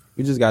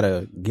you just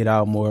gotta get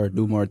out more,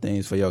 do more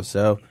things for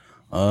yourself.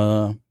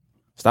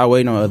 Stop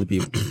waiting on other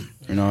people,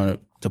 you know,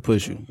 to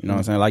push you. You know what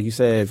I'm saying? Like you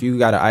said, if you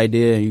got an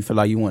idea and you feel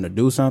like you want to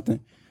do something,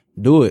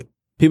 do it.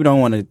 People don't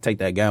want to take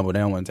that gamble. They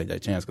don't want to take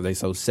that chance because they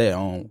so set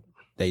on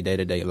their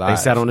day-to-day They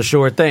lives. sat on the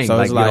sure thing. So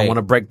Like, it's you don't want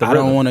to break the I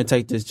rhythm. don't want to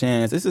take this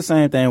chance. It's the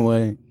same thing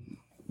with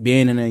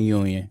being in a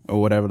union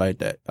or whatever like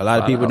that. A lot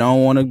of people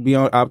don't want to be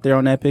out there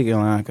on that picket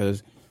line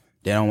because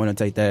they don't want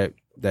to take that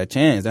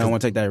chance. They don't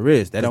want to take that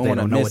risk. They don't want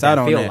to know miss what that out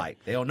on feel that.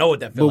 like. They don't know what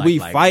that feel But like. we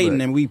Like, fighting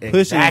look, and we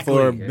pushing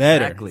for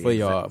better for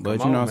y'all. But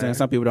you know what I'm saying?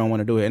 Some people don't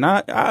want to do it. And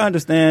I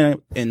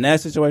understand in that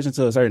situation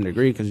to a certain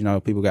degree because, you know,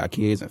 people got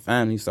kids and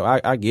families. So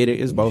I get it.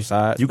 It's both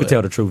sides. You can but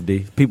tell the truth,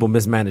 D. People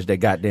mismanage their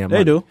goddamn money.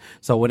 They do.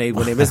 So when they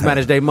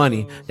mismanage their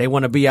money, they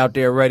want to be out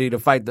there ready to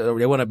fight.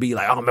 They want to be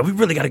like, oh man, we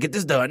really got to get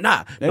this done.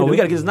 Nah, no, we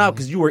got to get this now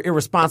because you were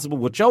irresponsible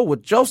with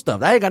your stuff.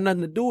 That ain't got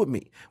nothing to do with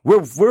me. We're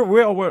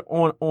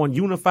on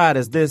unified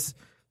as this.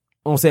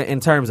 I'm saying in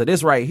terms of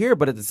this right here,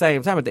 but at the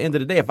same time, at the end of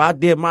the day, if I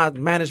did my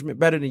management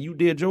better than you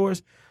did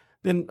yours,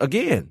 then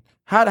again,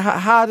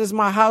 how is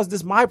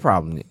this my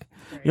problem then?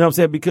 You know what I'm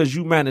saying? Because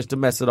you managed to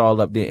mess it all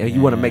up then, and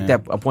you want to make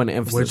that a point of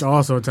emphasis. Which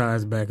also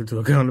ties back into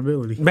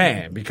accountability.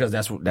 Man, because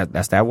that's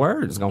that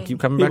word. It's gonna keep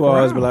coming People back around.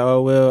 always be like,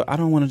 "Oh well, I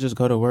don't want to just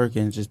go to work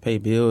and just pay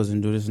bills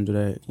and do this and do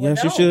that." Well,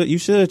 Yes, no. you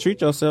should treat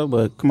yourself,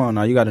 but come on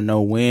now, you got to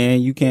know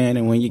when you can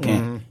and when you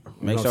can't.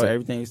 Make sure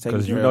everything's taken care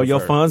of. Because you know your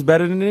first. funds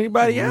better than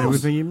anybody else.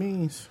 Everything it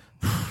means.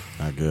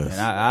 I guess.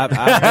 And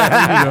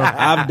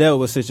I've dealt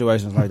with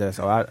situations like that,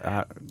 so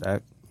I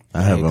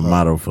I have a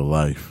motto for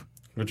life.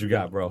 What you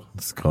got, bro?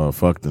 It's called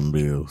Fuck Them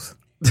Bills.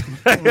 No,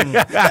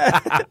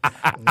 I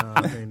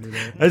can't do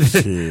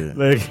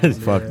that. Shit.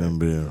 Fuck them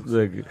bills.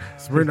 Look,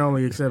 Sprint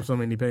only accepts so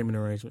many payment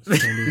arrangements.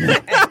 Can't do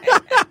that.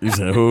 You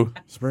said who?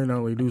 Sprint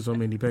only do so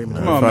many payment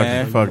Come on,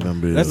 arrangements. man. Fuck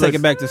them bills. Let's take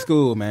it back to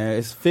school, man.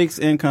 It's fixed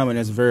income and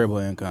it's variable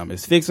income.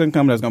 It's fixed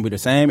income that's gonna be the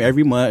same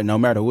every month, no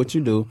matter what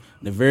you do.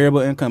 The variable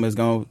income is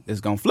gonna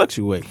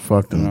fluctuate.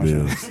 Fuck them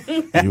bills.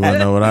 You want to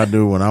know what I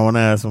do when I want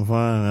to have some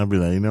fun? I'll be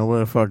like, you know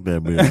what? Fuck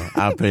that bill.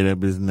 I'll pay that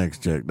bitch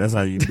next check. That's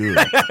how you do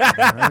it.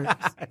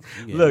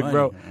 look, money,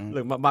 bro. man.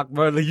 Look, my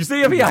brother. You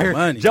see him? He out here.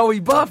 Money. Joey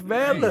Buff,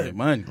 man. You Look. get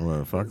money.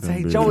 Well, fuck them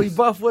Hey, bills. Joey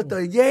Buff with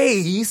the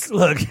yays.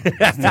 Look.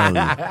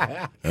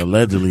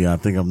 Allegedly, I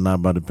think I'm not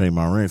about to pay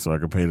my rent so I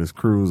can pay this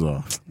cruise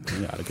off.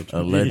 You out of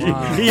control.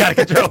 Allegedly. He out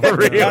of control for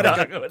real.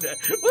 What is he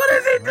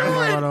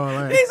About all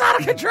doing? that. He's out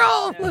of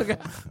control. Look.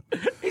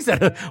 He said,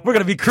 we're going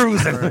to be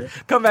cruising.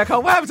 Come back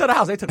home. What happened to the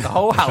house? They took the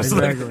whole house.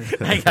 Exactly. Look,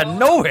 they ain't got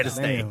nowhere to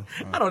stay. Damn.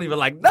 I don't even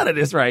like none of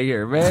this right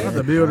here, man.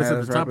 The building's at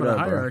Let's the top wrap of it the up,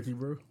 bro. hierarchy,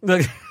 bro.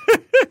 Look,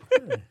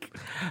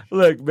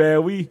 look,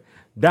 man, we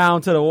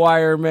down to the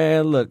wire,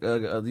 man. Look,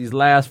 these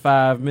last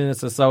 5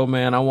 minutes or so,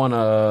 man, I want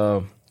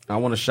to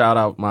shout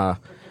out my, you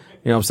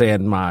know what I'm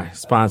saying, my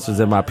sponsors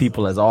and my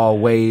people as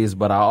always,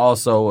 but I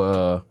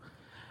also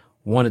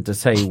wanted to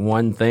say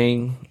one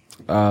thing.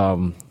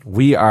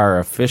 We are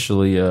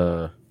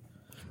officially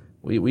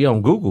we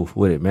on Google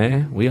with it,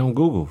 man. We on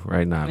Google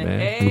right now,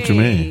 man. What you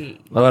mean?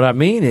 What I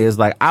mean is,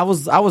 like, I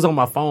was on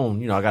my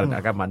phone. You know, I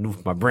got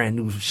my brand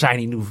new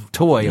shiny new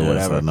toy or Yes,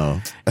 whatever. I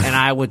know. And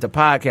I went to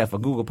podcast for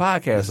Google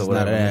Podcasts or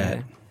whatever. not an ad.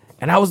 Man.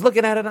 And I was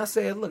looking at it and I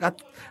said, look,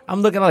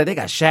 I'm looking like they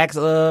got Shaq's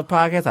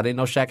podcast. I didn't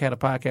know Shaq had a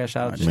podcast.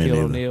 Shout out to Me Shaquille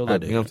neither. O'Neal. I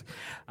Look, did. you know what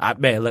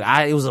I'm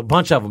saying? It was a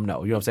bunch of them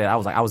though. You know what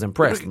I'm saying? I was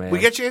impressed, man. We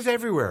get you guys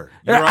everywhere.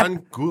 You're Yeah, on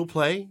Google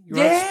Play. You're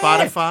Yeah. on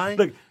Spotify.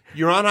 Look.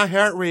 You're on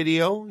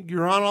iHeartRadio.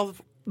 You're on all the...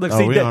 Look, Oh,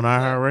 see, we Dave, on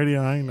iHeartRadio?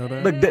 I ain't know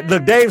that.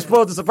 look, Dave's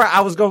supposed to surprise.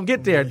 I was gonna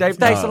get there. Dave,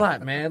 thanks a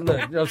lot, man. Look,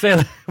 you know what I'm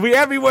saying? We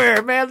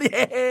everywhere, man.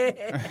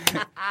 Yeah.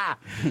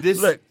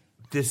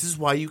 This is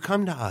why you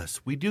come to us.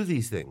 We do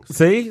these things.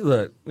 See,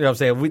 look, you know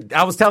what I'm saying?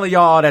 I was telling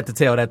y'all that to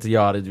tell that to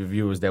y'all, the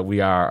viewers, that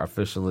we are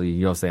officially,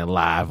 you know what I'm saying,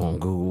 live on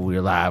Google.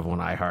 We're live on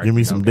iHeart. Give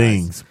me you some know, guys.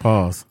 dings.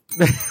 Pause.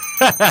 You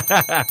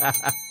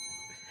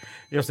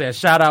know what I'm saying?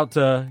 Shout out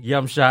to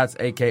Yum Shots,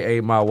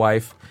 a.k.a. my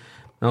wife.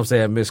 You know what I'm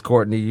saying? Miss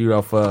Courtney, you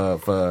know,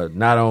 for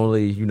not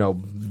only, you know,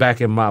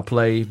 backing my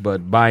play,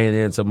 but buying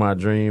into my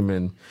dream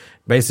and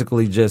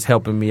basically just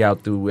helping me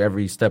out through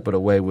every step of the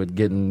way with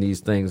getting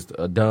these things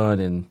done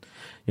and, you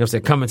know what I'm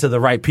saying, coming to the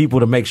right people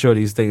to make sure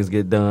these things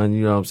get done.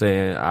 You know what I'm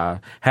saying?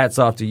 Hats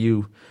off to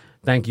you.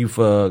 Thank you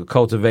for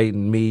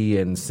cultivating me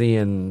and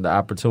seeing the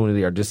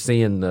opportunity or just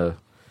seeing the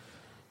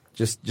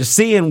just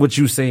seeing what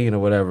you seen or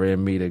whatever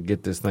in me to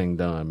get this thing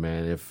done,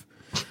 man.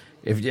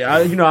 If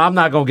you know, I'm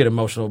not gonna get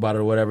emotional about it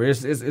or whatever.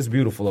 It's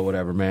beautiful or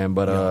whatever, man.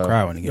 But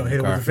Cry when you get Gonna in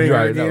hit the it car. with the finger you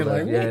already again. know,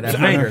 Like, yeah,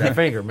 that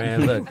finger,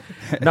 man. Look,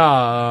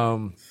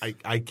 no,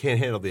 I can't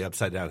handle the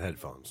upside down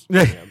headphones.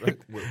 Oh,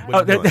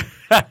 What you doing?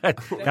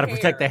 gotta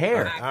protect the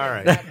hair. All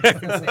right. I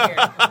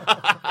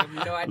have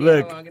no idea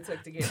Look. how long it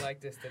took to get like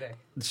this today.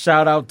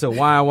 Shout out to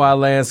Wine Wild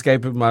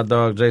Landscaping, my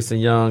dog Jason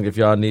Young. If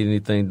y'all need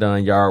anything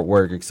done, yard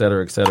work, et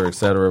cetera,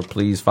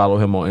 please follow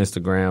him on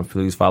Instagram.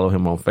 Please follow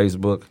him on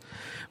Facebook.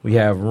 We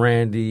have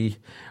Randy,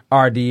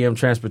 RDM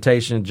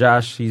Transportation.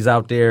 Josh, he's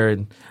out there,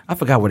 and I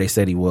forgot where they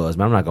said he was,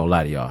 man. I'm not gonna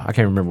lie to y'all. I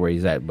can't remember where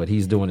he's at, but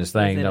he's doing his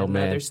thing, in though,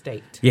 man. another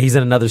state. Yeah, he's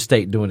in another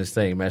state doing his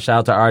thing, man.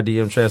 Shout out to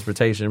RDM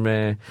Transportation,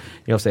 man. You know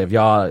what I'm saying? If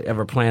y'all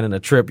ever planning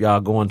a trip,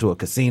 y'all going to a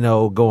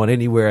casino, going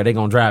anywhere, they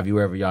gonna drive you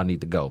wherever y'all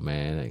need to go,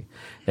 man.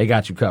 They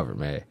got you covered,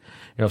 man. You know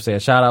what I'm saying?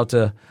 Shout out to,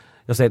 you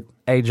know, say,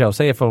 hey Joe,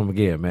 say it for him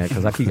again, man,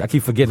 because I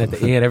keep forgetting at the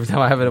end. Every time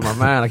I have it in my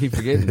mind, I keep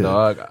forgetting,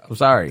 dog. I'm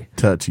sorry.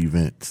 Touch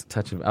events.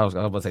 I was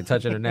about to say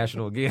Touch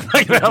International again.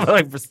 I'm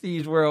like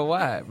Prestige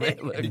Worldwide, man.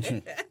 Look.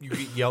 You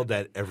get yelled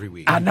at every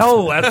week. I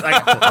know. I'm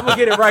gonna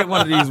get it right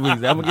one of these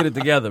weeks. I'm gonna get it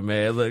together,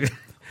 man. Look,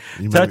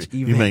 Touch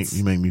events.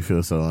 You make me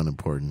feel so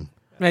unimportant.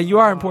 Man, you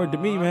are important to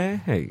me, man.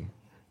 Hey,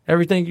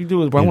 everything you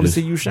do is, bro. I You want to just-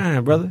 see you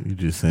shine, brother. You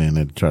just saying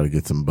that to try to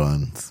get some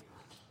buns.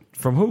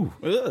 From who?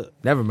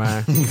 Never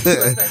mind.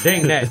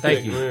 Dang that.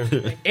 Thank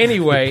you.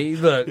 Anyway,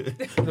 look,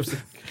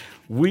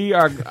 we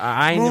are.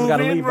 I ain't even got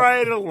to Moving leave.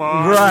 right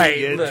along. Right,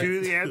 Get look. to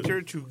the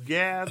answer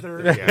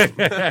together.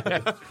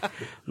 Yeah.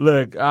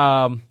 Look,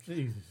 I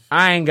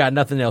ain't got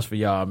nothing else for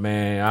y'all,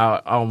 man.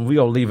 We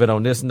gonna leave it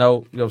on this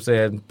note. You know what I'm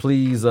saying?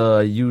 Please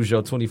use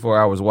your 24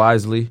 hours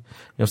wisely. You know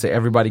what I'm saying?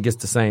 Everybody gets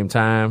the same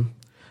time.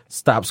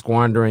 Stop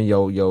squandering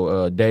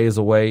your days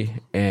away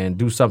and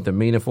do something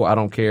meaningful. I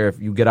don't care if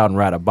you get out and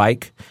ride a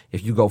bike,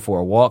 if you go for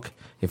a walk,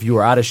 if you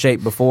were out of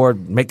shape before,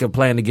 make a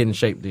plan to get in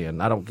shape then.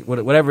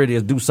 Whatever it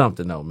is, do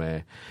something though,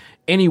 man.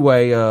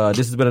 Anyway, this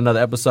has been another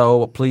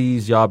episode.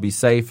 Please, y'all be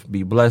safe,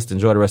 be blessed,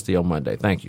 enjoy the rest of your Monday. Thank you.